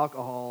use of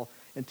alcohol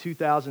in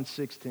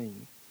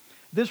 2016.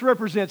 This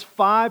represents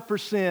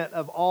 5%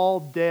 of all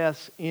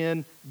deaths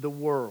in the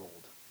world.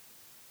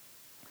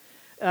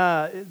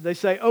 They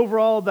say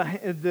overall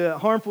the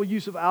harmful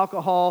use of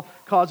alcohol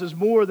causes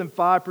more than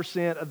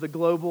 5% of the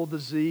global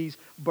disease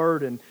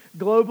burden.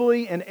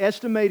 Globally, an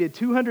estimated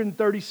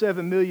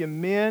 237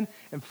 million men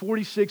and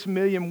 46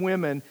 million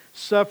women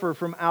suffer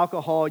from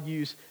alcohol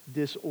use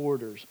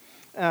disorders.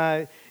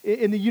 In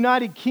the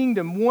United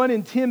Kingdom, 1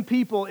 in 10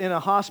 people in a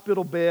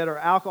hospital bed are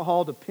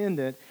alcohol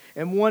dependent,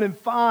 and 1 in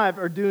 5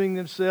 are doing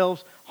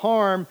themselves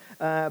harm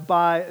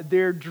by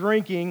their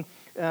drinking,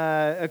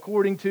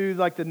 according to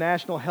like the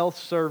National Health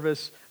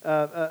Service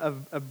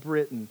of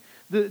Britain.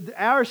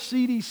 Our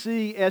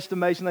CDC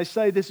estimation, they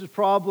say this is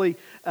probably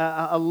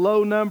a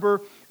low number,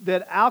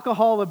 that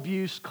alcohol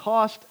abuse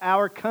cost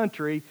our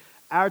country,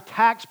 our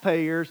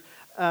taxpayers,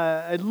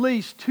 at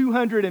least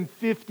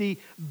 $250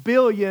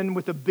 billion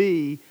with a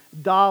B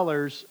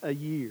dollars a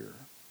year.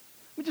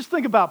 We just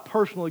think about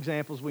personal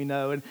examples we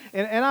know,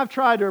 and I've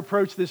tried to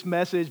approach this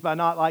message by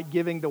not like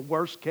giving the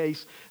worst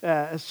case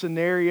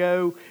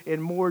scenario,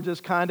 and more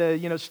just kind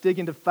of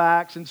sticking to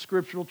facts and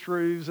scriptural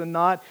truths, and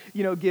not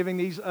giving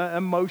these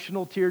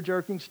emotional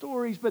tear-jerking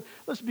stories. But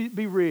let's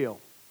be real.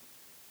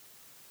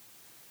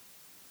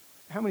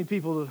 How many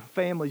people,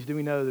 families, do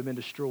we know that have been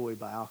destroyed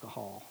by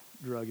alcohol,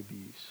 drug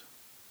abuse?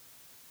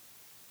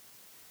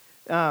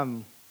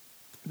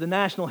 The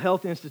National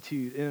Health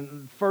Institute,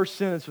 in the first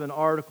sentence of an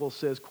article,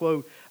 says,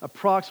 quote,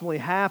 approximately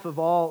half of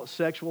all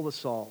sexual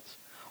assaults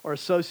are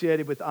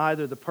associated with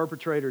either the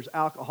perpetrator's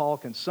alcohol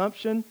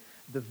consumption,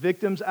 the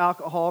victim's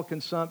alcohol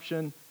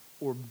consumption,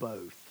 or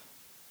both.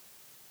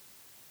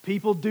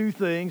 People do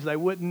things they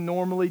wouldn't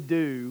normally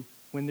do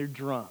when they're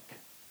drunk.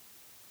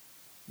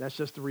 That's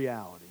just the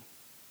reality.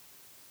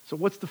 So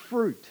what's the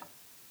fruit?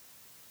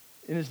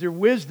 And is there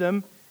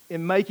wisdom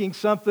in making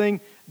something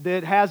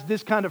that has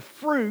this kind of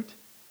fruit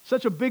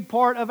such a big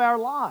part of our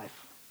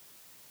life?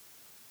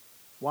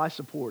 Why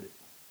support it?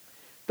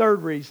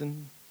 Third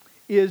reason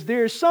is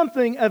there's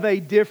something of a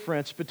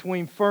difference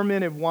between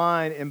fermented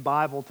wine in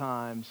Bible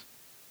times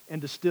and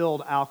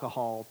distilled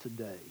alcohol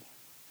today.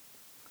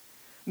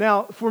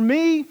 Now, for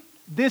me,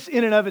 this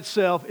in and of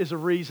itself is a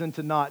reason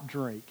to not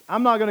drink.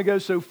 I'm not going to go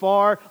so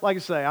far. Like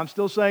I say, I'm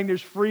still saying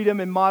there's freedom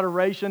and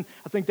moderation.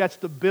 I think that's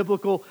the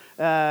biblical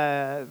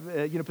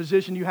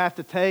position you have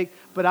to take.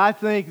 But I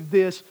think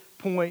this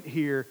point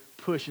here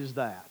pushes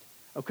that.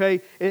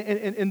 Okay?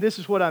 And this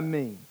is what I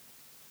mean.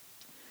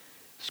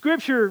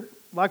 Scripture,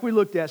 like we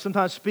looked at,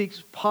 sometimes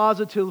speaks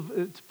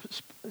positively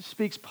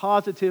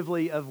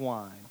of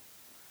wine.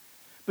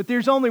 But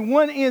there's only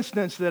one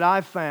instance that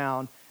I've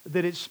found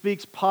that it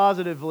speaks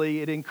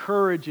positively, it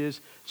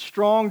encourages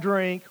strong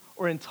drink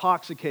or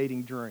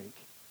intoxicating drink.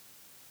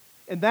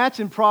 And that's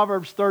in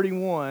Proverbs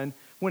 31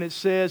 when it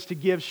says to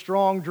give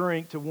strong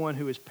drink to one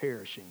who is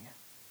perishing.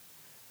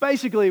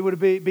 Basically, it would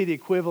be the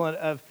equivalent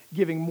of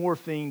giving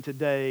morphine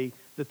today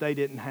that they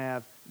didn't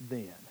have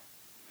then.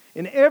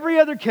 In every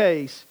other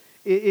case,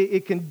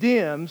 it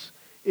condemns,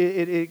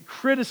 it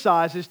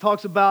criticizes,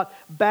 talks about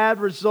bad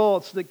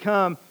results that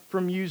come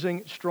from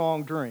using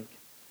strong drink.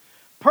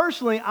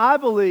 Personally, I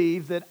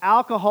believe that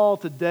alcohol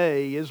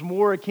today is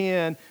more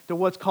akin to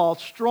what's called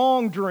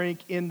strong drink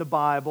in the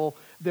Bible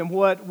than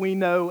what we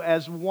know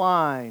as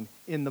wine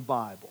in the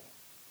Bible.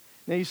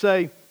 Now you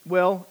say,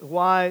 well,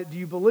 why do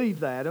you believe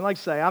that? And like I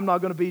say, I'm not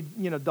going to be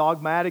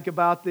dogmatic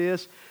about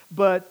this,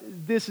 but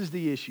this is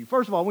the issue.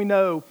 First of all, we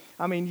know,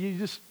 you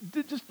just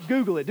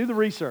Google it, do the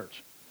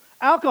research.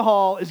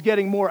 Alcohol is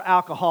getting more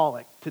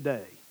alcoholic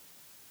today.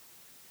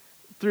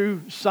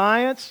 Through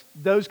science,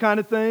 those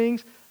kind of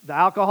things, the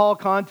alcohol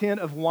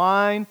content of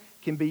wine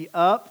can be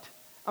upped.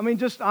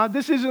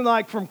 This isn't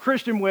like from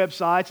Christian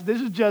websites. This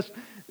is just,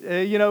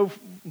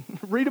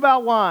 read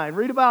about wine.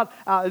 Read about,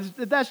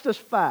 that's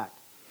just fact.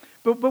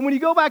 But when you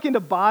go back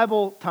into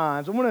Bible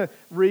times, I want to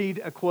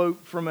read a quote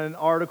from an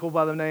article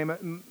by the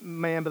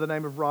man by the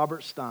name of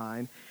Robert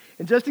Stein.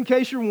 And just in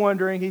case you're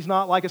wondering, he's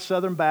not like a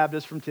Southern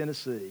Baptist from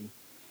Tennessee.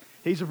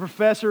 He's a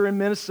professor in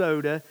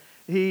Minnesota.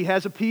 He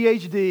has a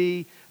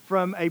PhD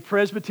from a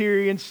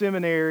Presbyterian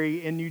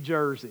seminary in New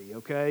Jersey,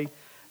 okay?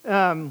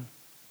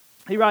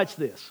 He writes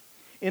this.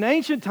 In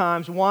ancient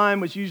times,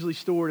 wine was usually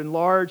stored in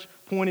large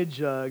pointed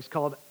jugs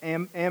called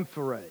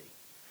amphorae.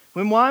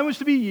 When wine was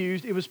to be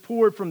used, it was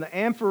poured from the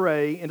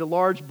amphorae into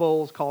large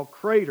bowls called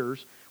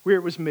craters, where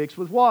it was mixed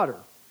with water.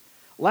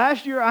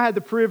 Last year, I had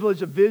the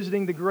privilege of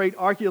visiting the great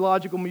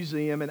archaeological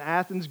museum in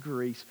Athens,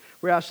 Greece,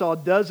 where I saw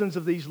dozens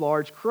of these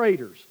large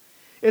craters.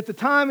 At the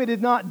time, it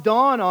did not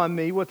dawn on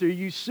me what their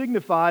use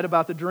signified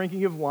about the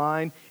drinking of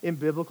wine in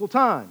biblical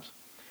times.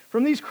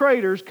 From these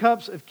craters,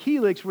 cups of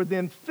calyx were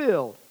then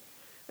filled.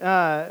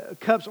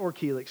 Cups or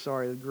calyx,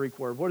 the Greek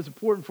word. What is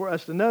important for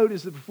us to note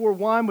is that before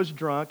wine was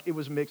drunk, it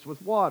was mixed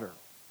with water.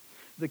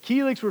 The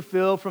calyx were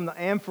filled from the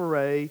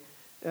amphorae,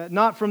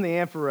 not from the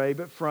amphorae,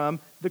 but from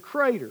the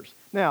craters.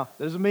 Now,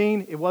 that doesn't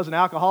mean it wasn't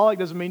alcoholic,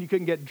 doesn't mean you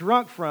couldn't get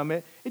drunk from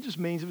it. It just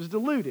means it was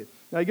diluted.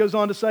 Now, he goes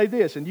on to say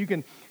this, and you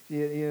can,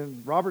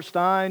 Robert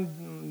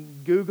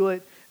Stein, Google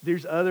it.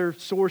 There's other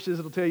sources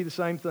that will tell you the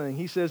same thing.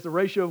 He says the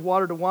ratio of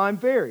water to wine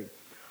varied.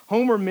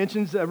 Homer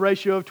mentions a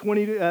ratio of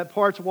 20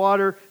 parts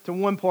water to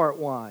 1 part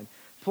wine.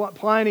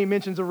 Pliny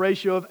mentions a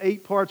ratio of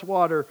 8 parts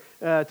water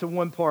to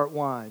 1 part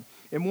wine.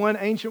 In one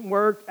ancient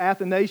work,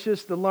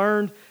 Athanasius, the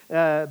Learned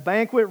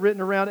Banquet,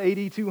 written around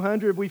AD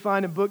 200, we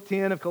find in Book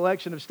 10 a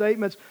collection of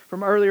statements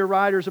from earlier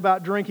writers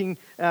about drinking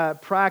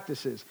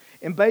practices.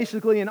 And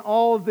basically in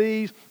all of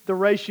these, the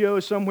ratio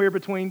is somewhere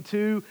between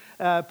 2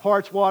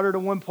 parts water to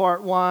 1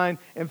 part wine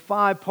and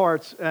 5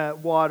 parts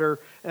water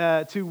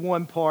to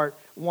 1 part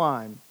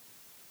wine.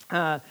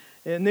 And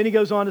then he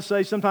goes on to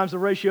say sometimes the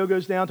ratio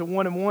goes down to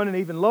 1 and 1 and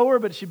even lower,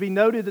 but it should be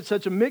noted that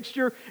such a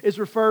mixture is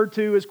referred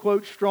to as,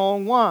 quote,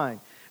 strong wine.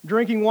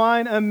 Drinking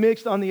wine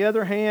unmixed, on the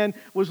other hand,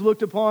 was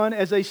looked upon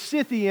as a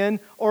Scythian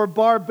or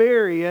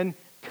barbarian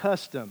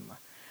custom.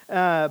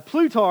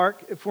 Plutarch,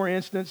 for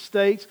instance,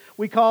 states,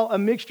 we call a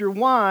mixture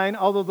wine,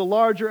 although the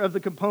larger of the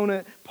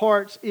component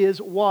parts is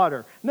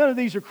water. None of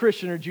these are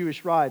Christian or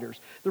Jewish writers.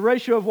 The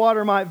ratio of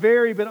water might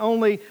vary, but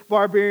only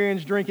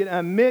barbarians drink it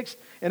unmixed,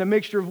 and a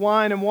mixture of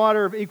wine and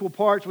water of equal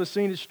parts was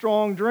seen as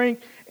strong drink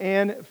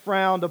and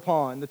frowned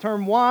upon. The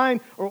term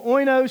wine or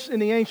oinos in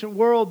the ancient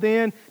world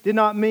then did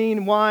not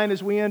mean wine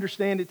as we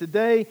understand it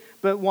today,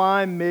 but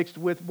wine mixed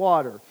with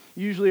water.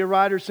 Usually a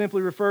writer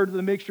simply referred to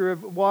the mixture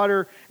of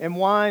water and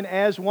wine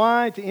as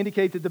wine to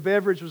indicate that the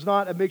beverage was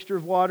not a mixture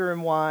of water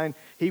and wine.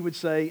 He would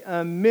say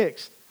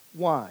unmixed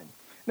wine.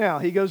 Now,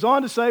 he goes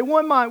on to say,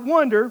 one might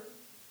wonder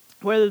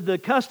whether the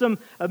custom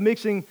of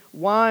mixing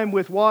wine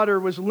with water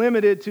was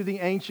limited to the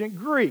ancient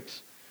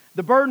Greeks.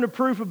 The burden of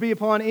proof would be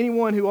upon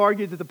anyone who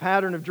argued that the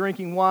pattern of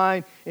drinking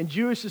wine in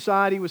Jewish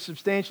society was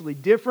substantially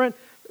different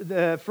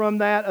from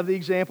that of the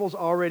examples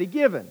already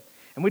given.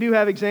 And we do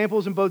have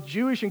examples in both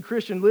Jewish and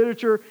Christian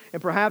literature,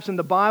 and perhaps in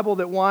the Bible,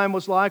 that wine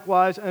was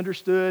likewise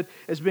understood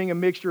as being a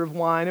mixture of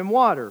wine and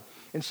water.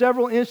 In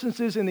several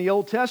instances in the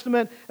Old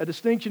Testament, a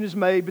distinction is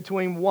made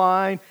between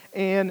wine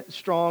and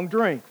strong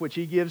drink, which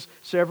he gives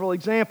several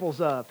examples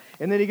of.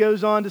 And then he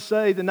goes on to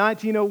say the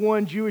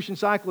 1901 Jewish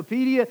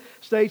Encyclopedia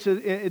states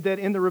that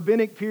in the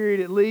rabbinic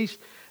period at least,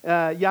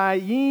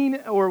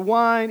 yayin or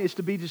wine is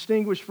to be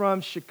distinguished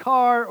from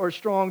shakar or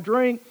strong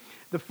drink.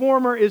 The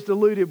former is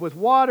diluted with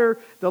water,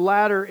 the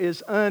latter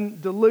is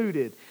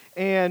undiluted.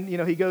 And,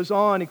 he goes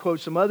on, he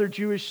quotes some other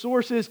Jewish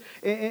sources.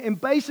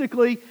 And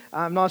basically,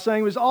 I'm not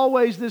saying it was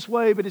always this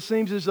way, but it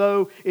seems as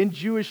though in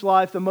Jewish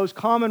life, the most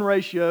common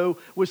ratio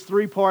was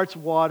 3 parts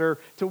water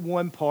to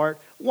 1 part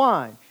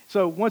wine.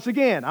 So once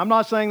again, I'm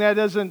not saying that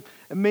doesn't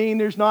mean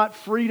there's not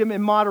freedom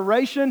in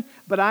moderation,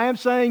 but I am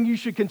saying you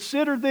should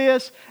consider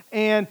this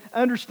and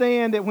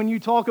understand that when you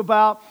talk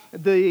about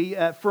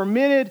the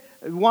fermented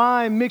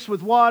wine mixed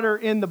with water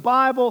in the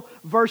Bible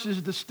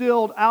versus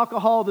distilled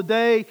alcohol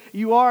today,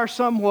 you are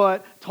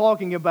somewhat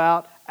talking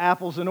about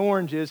apples and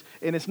oranges,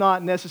 and it's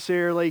not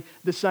necessarily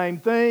the same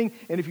thing.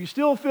 And if you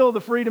still feel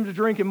the freedom to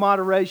drink in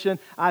moderation,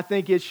 I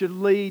think it should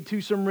lead to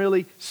some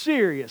really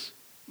serious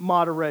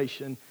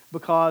moderation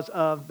because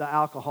of the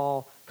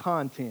alcohol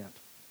content.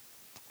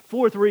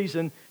 Fourth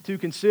reason to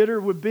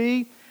consider would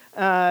be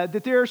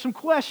that there are some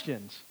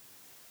questions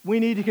we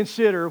need to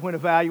consider when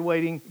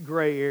evaluating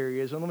gray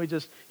areas. And let me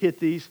just hit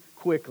these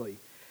quickly.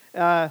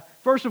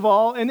 First of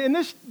all, and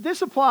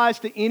this applies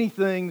to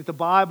anything that the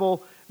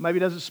Bible maybe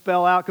doesn't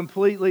spell out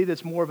completely,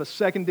 that's more of a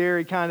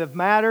secondary kind of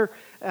matter.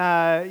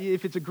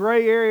 If it's a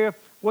gray area,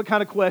 what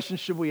kind of questions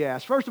should we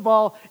ask? First of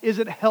all, is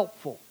it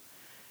helpful?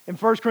 In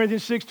 1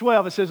 Corinthians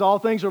 6:12, it says, all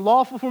things are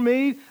lawful for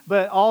me,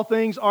 but all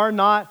things are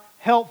not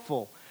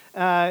helpful.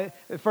 1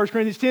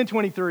 Corinthians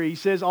 10:23, he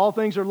says, all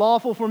things are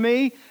lawful for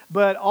me,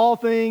 but not all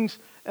things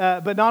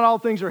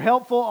are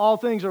helpful. All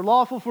things are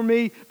lawful for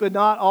me, but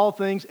not all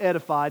things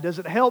edify. Does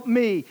it help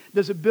me?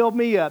 Does it build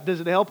me up? Does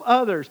it help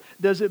others?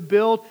 Does it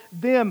build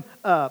them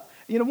up?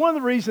 One of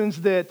the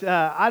reasons that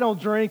I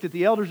don't drink, that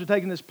the elders are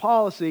taking this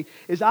policy,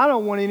 is I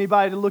don't want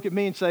anybody to look at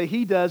me and say,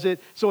 he does it,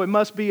 so it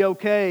must be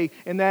okay,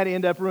 and that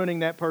end up ruining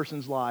that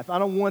person's life. I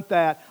don't want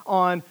that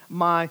on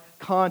my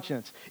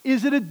conscience.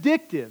 Is it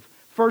addictive?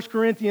 1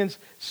 Corinthians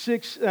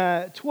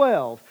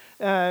 6:12.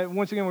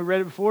 Once again, we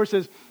read it before. It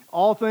says,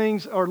 all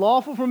things are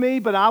lawful for me,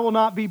 but I will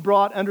not be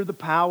brought under the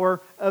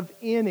power of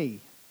any.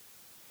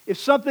 If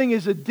something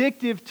is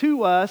addictive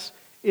to us,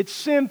 it's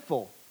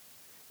sinful.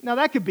 Now,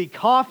 that could be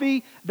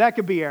coffee, that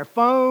could be our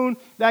phone,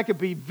 that could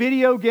be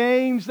video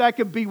games, that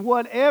could be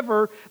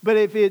whatever, but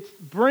if it's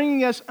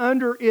bringing us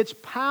under its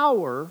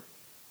power,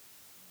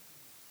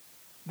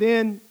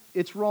 then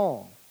it's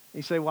wrong.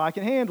 You say, well, I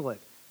can handle it.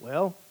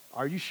 Well,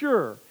 are you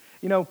sure?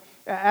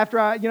 After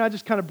I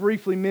just kind of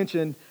briefly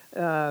mentioned,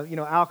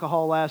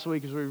 alcohol last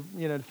week as we were,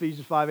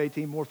 Ephesians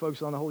 5:18, more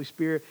focused on the Holy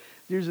Spirit.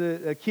 There's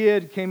a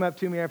kid who came up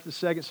to me after the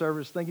second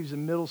service, I think he was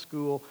in middle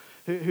school,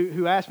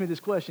 who asked me this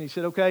question. He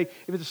said, okay,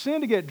 if it's a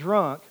sin to get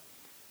drunk,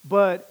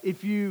 but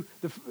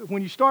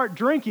when you start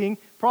drinking,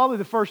 probably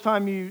the first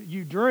time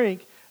you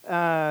drink,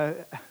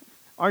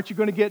 aren't you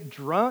going to get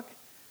drunk?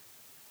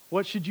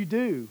 What should you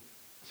do?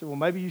 I said, well,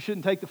 maybe you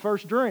shouldn't take the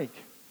first drink.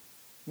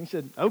 And he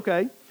said,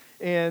 okay,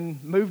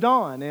 and moved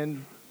on.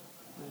 And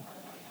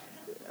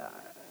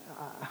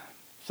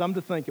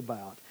Something to think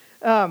about.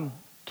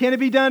 Can it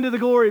be done to the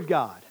glory of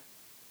God?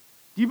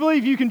 Do you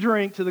believe you can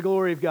drink to the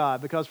glory of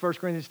God? Because 1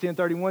 Corinthians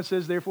 10:31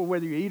 says, therefore,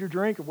 whether you eat or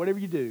drink or whatever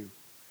you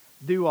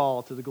do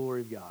all to the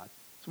glory of God.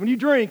 So when you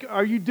drink,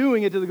 are you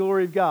doing it to the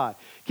glory of God?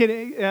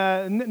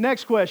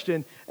 Next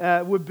question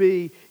would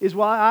be,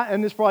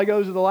 and this probably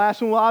goes to the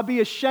last one, will I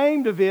be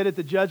ashamed of it at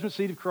the judgment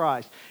seat of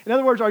Christ? In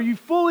other words, are you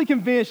fully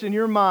convinced in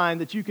your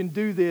mind that you can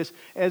do this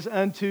as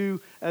unto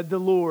the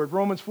Lord?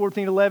 Romans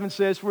 14:11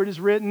 says, for it is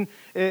written,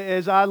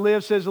 as I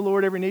live, says the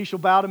Lord, every knee shall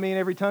bow to me and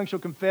every tongue shall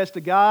confess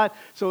to God.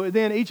 So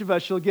then each of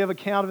us shall give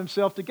account of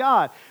himself to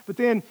God. But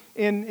then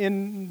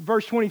in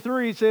verse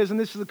 23 it says, and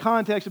this is the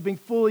context of being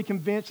fully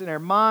convinced in our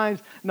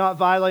minds, not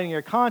violating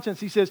our conscience.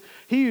 He says,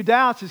 he who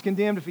doubts is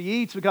condemned if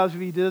he eats, because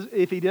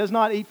if he does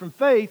not eat from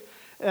faith,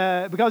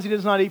 because he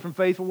does not eat from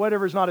faith, for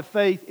whatever is not of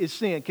faith is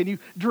sin. Can you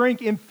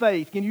drink in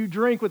faith? Can you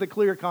drink with a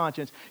clear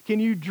conscience? Can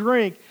you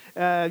drink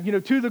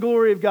to the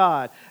glory of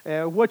God?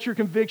 What's your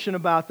conviction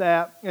about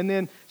that? And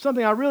then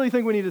something I really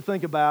think we need to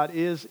think about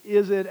is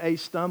it a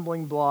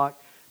stumbling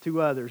block to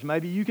others?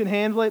 Maybe you can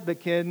handle it, but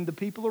can the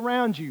people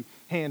around you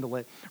handle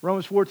it?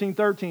 Romans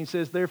 14:13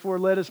 says, therefore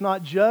let us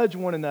not judge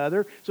one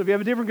another. So if you have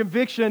a different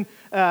conviction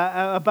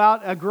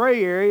about a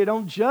gray area,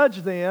 don't judge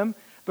them,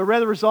 but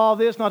rather resolve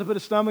this, not to put a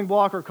stumbling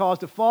block or cause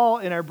to fall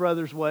in our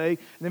brother's way. And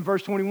then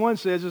verse 21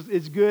 says,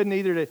 it's good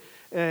neither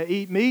to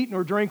eat meat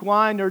nor drink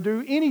wine nor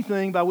do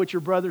anything by which your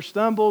brother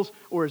stumbles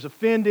or is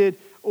offended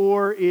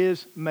or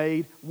is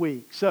made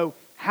weak. So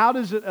how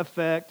does it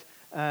affect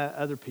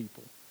other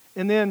people?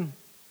 And then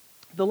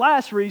the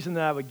last reason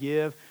that I would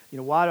give,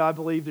 why do I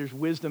believe there's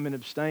wisdom in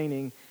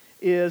abstaining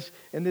is,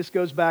 and this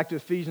goes back to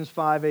Ephesians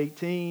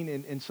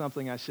 5:18 and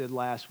something I said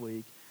last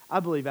week, I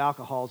believe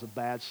alcohol is a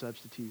bad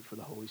substitute for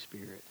the Holy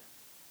Spirit.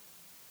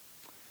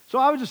 So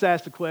I would just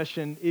ask the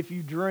question, if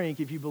you drink,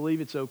 if you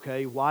believe it's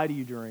okay, why do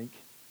you drink?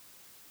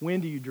 When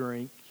do you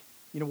drink?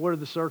 What are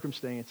the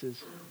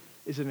circumstances?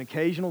 Is it an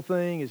occasional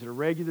thing? Is it a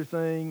regular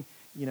thing?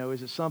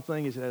 Is it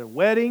something, is it at a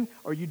wedding?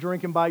 Or are you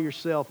drinking by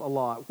yourself a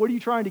lot? What are you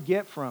trying to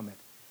get from it?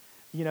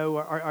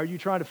 Are you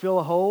trying to fill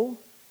a hole?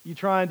 You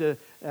trying to,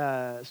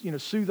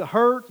 soothe a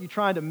hurt? You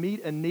trying to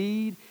meet a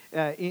need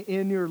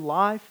in your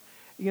life?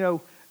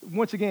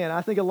 Once again,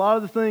 I think a lot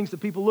of the things that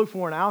people look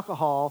for in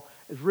alcohol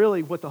is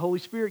really what the Holy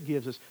Spirit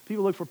gives us.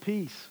 People look for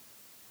peace.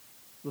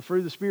 The fruit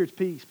of the Spirit's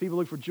peace. People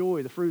look for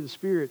joy. The fruit of the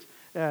Spirit's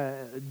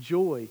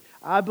joy.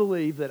 I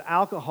believe that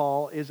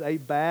alcohol is a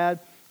bad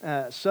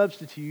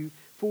substitute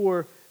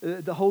for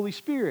the Holy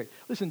Spirit.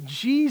 Listen,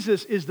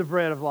 Jesus is the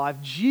bread of life.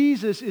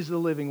 Jesus is the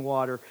living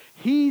water.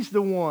 He's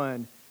the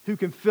one who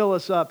can fill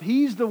us up.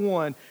 He's the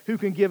one who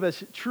can give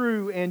us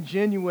true and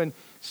genuine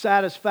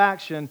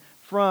satisfaction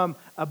from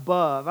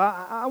above.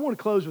 I want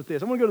to close with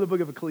this. I want to go to the book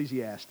of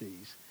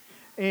Ecclesiastes.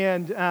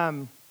 And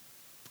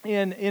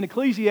in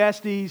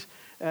Ecclesiastes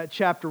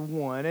chapter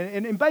 1,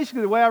 and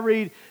basically the way I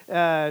read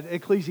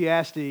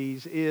Ecclesiastes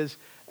is,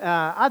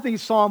 I think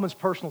it's Solomon's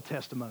personal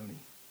testimony.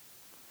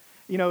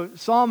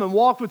 Solomon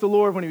walked with the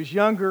Lord when he was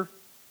younger.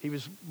 He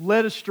was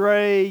led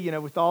astray,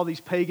 with all these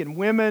pagan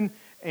women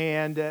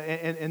and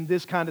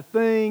this kind of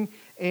thing.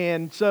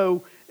 And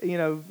so,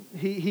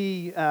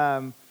 he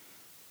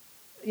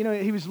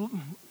was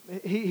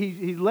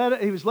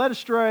led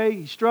astray.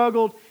 He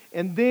struggled,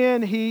 and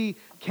then he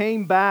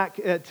came back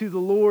to the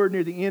Lord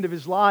near the end of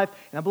his life.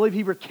 And I believe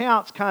he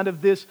recounts kind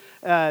of this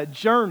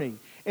journey.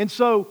 And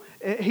so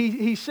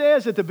he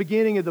says at the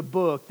beginning of the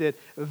book that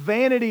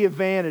vanity of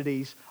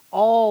vanities,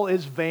 all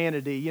is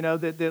vanity,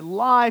 that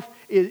life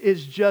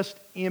is just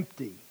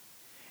empty.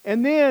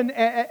 And then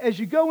as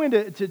you go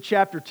into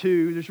chapter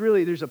 2,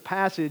 there's a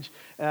passage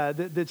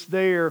that's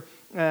there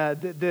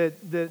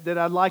that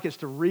I'd like us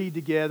to read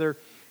together.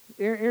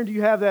 Aaron, do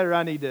you have that, or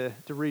I need to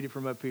read it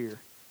from up here?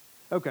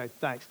 Okay,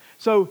 thanks.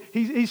 So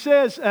he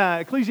says,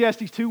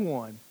 Ecclesiastes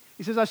 2:1,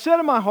 he says, I said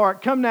in my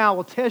heart, come now, I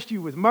will test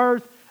you with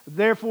mirth,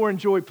 therefore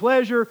enjoy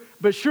pleasure,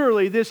 but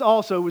surely this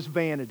also was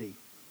vanity.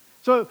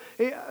 So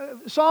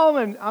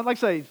Solomon, I'd like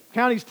to say,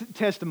 counting his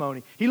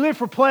testimony, he lived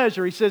for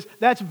pleasure. He says,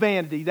 that's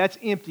vanity, that's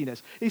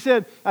emptiness. He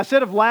said, I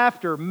said of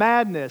laughter,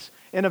 madness,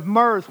 and of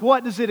mirth,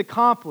 what does it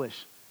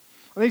accomplish?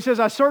 And he says,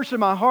 I searched in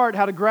my heart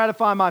how to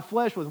gratify my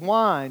flesh with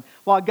wine,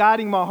 while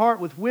guiding my heart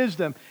with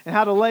wisdom, and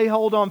how to lay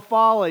hold on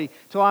folly,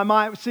 till I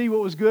might see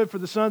what was good for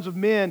the sons of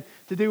men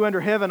to do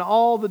under heaven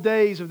all the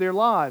days of their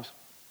lives.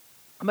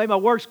 I made my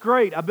works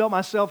great. I built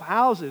myself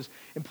houses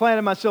and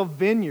planted myself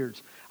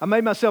vineyards. I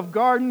made myself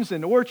gardens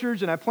and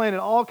orchards, and I planted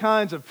all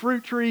kinds of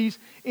fruit trees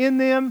in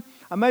them.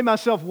 I made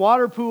myself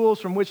water pools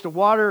from which to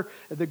water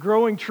the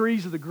growing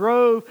trees of the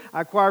grove.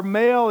 I acquired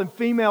male and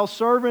female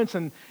servants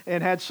and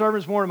had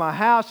servants born in my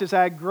house. Just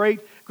had great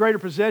greater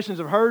possessions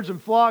of herds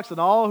and flocks than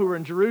all who were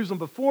in Jerusalem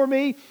before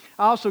me.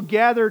 I also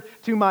gathered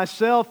to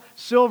myself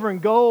silver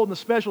and gold and the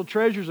special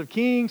treasures of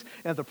kings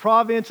and of the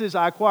provinces.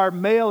 I acquired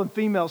male and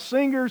female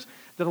singers,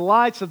 the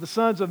delights of the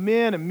sons of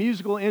men, and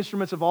musical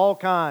instruments of all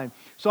kinds.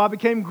 So I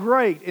became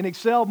great and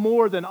excelled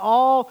more than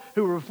all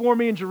who were before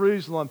me in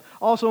Jerusalem.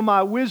 Also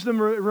my wisdom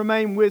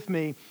remained with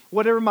me.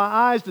 Whatever my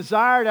eyes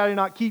desired, I did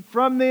not keep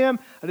from them.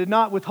 I did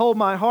not withhold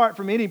my heart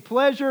from any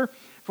pleasure,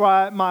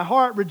 for my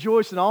heart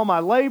rejoiced in all my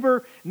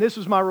labor, and this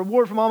was my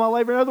reward from all my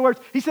labor. In other words,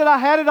 he said, I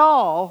had it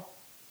all.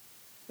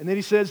 And then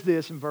he says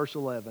this in verse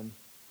 11.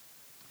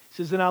 He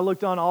says, then I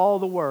looked on all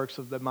the works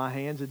that my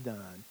hands had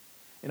done,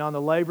 and on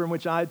the labor in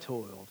which I had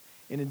toiled.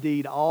 And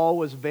indeed, all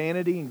was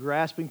vanity and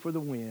grasping for the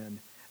wind.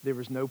 There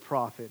was no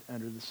profit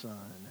under the sun.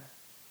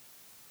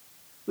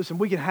 Listen,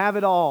 we can have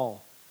it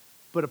all,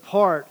 but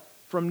apart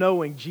from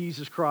knowing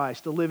Jesus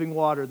Christ, the living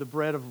water, the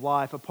bread of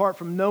life, apart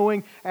from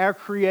knowing our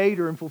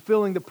Creator and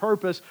fulfilling the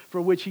purpose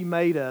for which He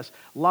made us,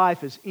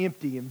 life is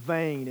empty and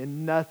vain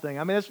and nothing.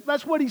 I mean,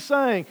 that's what He's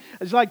saying.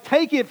 It's like,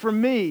 take it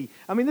from me.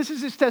 I mean, this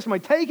is His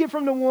testimony. Take it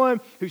from the one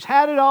who's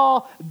had it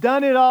all,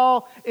 done it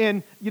all,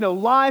 and,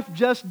 life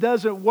just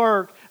doesn't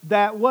work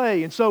that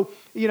way. And so,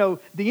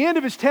 the end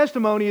of his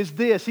testimony is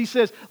this. He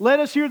says,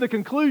 let us hear the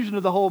conclusion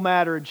of the whole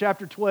matter in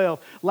chapter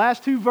 12,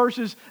 last 2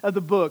 verses of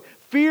the book.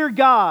 Fear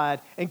God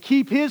and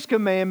keep His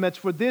commandments,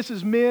 for this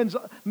is man's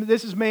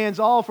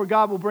all, for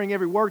God will bring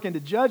every work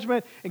into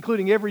judgment,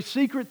 including every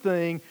secret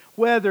thing,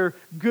 whether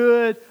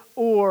good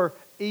or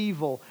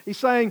evil. He's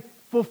saying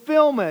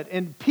fulfillment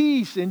and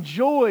peace and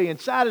joy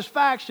and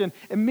satisfaction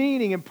and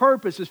meaning and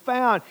purpose is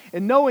found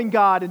in knowing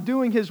God and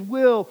doing His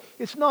will.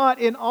 It's not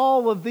in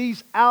all of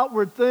these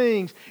outward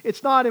things.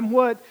 It's not in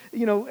what,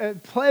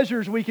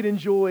 pleasures we can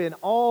enjoy and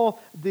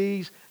all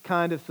these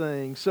kind of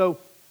things. So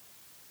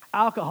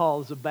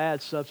alcohol is a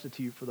bad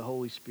substitute for the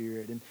Holy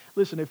Spirit. And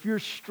listen, if you're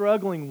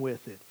struggling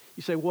with it,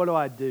 you say, what do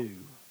I do?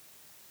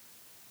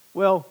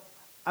 Well,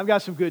 I've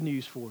got some good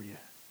news for you.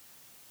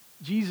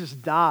 Jesus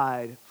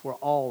died for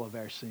all of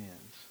our sins.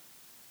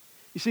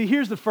 You see,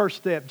 here's the first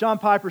step. John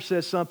Piper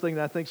says something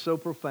that I think is so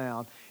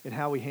profound in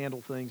how we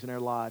handle things in our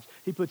lives.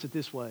 He puts it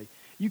this way.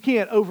 You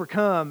can't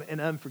overcome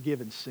an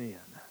unforgiven sin.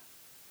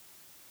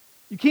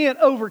 You can't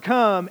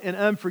overcome an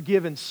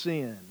unforgiven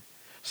sin.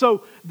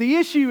 So the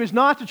issue is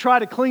not to try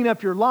to clean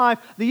up your life.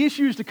 The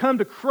issue is to come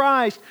to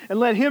Christ and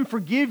let Him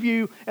forgive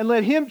you and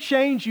let Him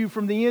change you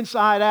from the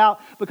inside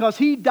out, because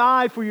He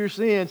died for your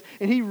sins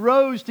and He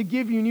rose to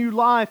give you new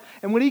life.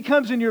 And when He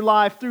comes in your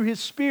life through His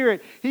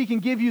Spirit, He can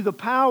give you the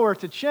power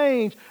to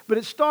change, but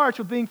it starts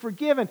with being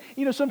forgiven.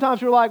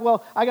 Sometimes we're like,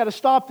 well, I got to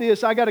stop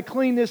this. I got to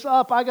clean this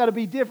up. I got to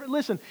be different.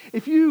 Listen,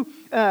 if you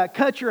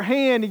cut your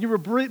hand and you were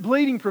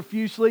bleeding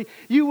profusely,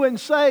 you wouldn't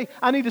say,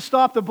 I need to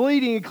stop the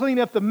bleeding and clean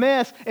up the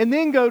mess and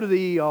then go to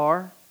the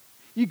ER.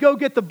 You go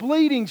get the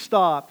bleeding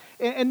stopped.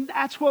 And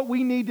that's what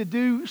we need to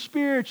do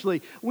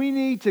spiritually. We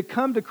need to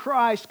come to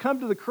Christ,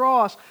 come to the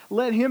cross,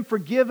 let Him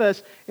forgive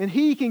us, and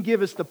He can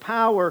give us the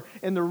power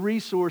and the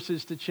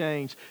resources to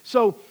change.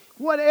 So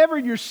whatever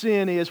your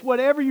sin is,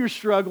 whatever your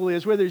struggle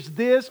is, whether it's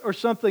this or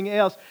something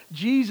else,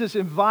 Jesus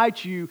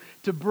invites you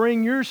to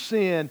bring your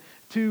sin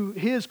to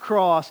His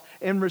cross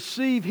and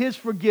receive His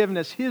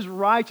forgiveness, His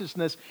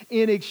righteousness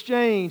in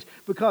exchange,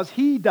 because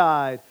He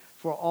died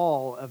for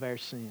all of our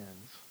sins.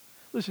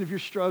 Listen, if you're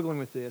struggling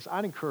with this,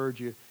 I'd encourage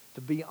you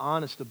to be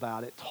honest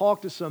about it.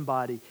 Talk to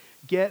somebody.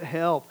 Get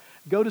help.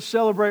 Go to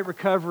Celebrate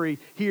Recovery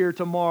here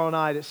tomorrow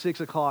night at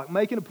 6 o'clock.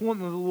 Make an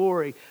appointment with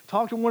Lori.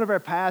 Talk to one of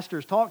our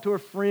pastors. Talk to a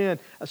friend,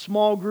 a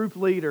small group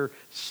leader,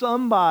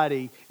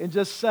 somebody, and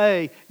just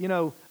say,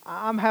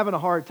 I'm having a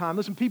hard time.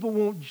 Listen, people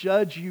won't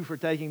judge you for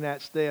taking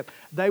that step.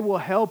 They will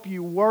help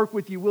you, work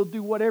with you. We'll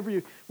do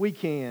whatever we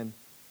can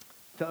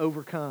to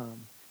overcome.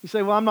 You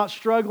say, well, I'm not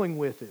struggling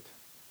with it.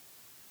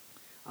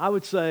 I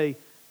would say,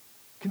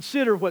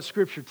 consider what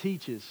Scripture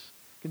teaches.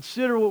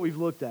 Consider what we've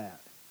looked at.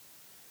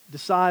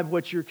 Decide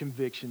what your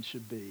convictions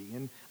should be.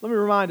 And let me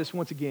remind us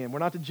once again, we're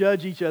not to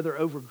judge each other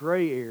over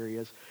gray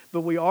areas,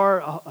 but we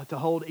are to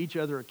hold each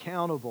other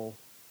accountable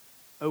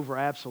over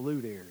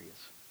absolute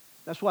areas.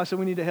 That's why I said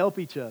we need to help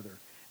each other.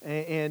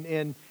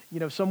 And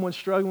if someone's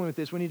struggling with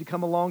this, we need to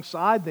come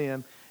alongside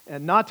them.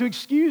 And not to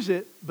excuse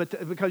it,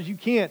 but because you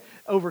can't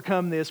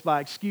overcome this by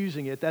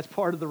excusing it. That's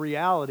part of the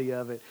reality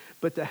of it.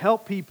 But to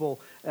help people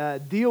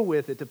deal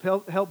with it,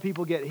 to help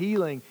people get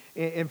healing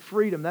and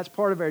freedom, that's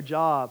part of our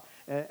job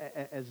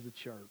as the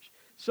church.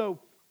 So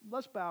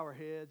let's bow our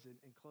heads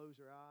and close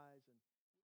our eyes.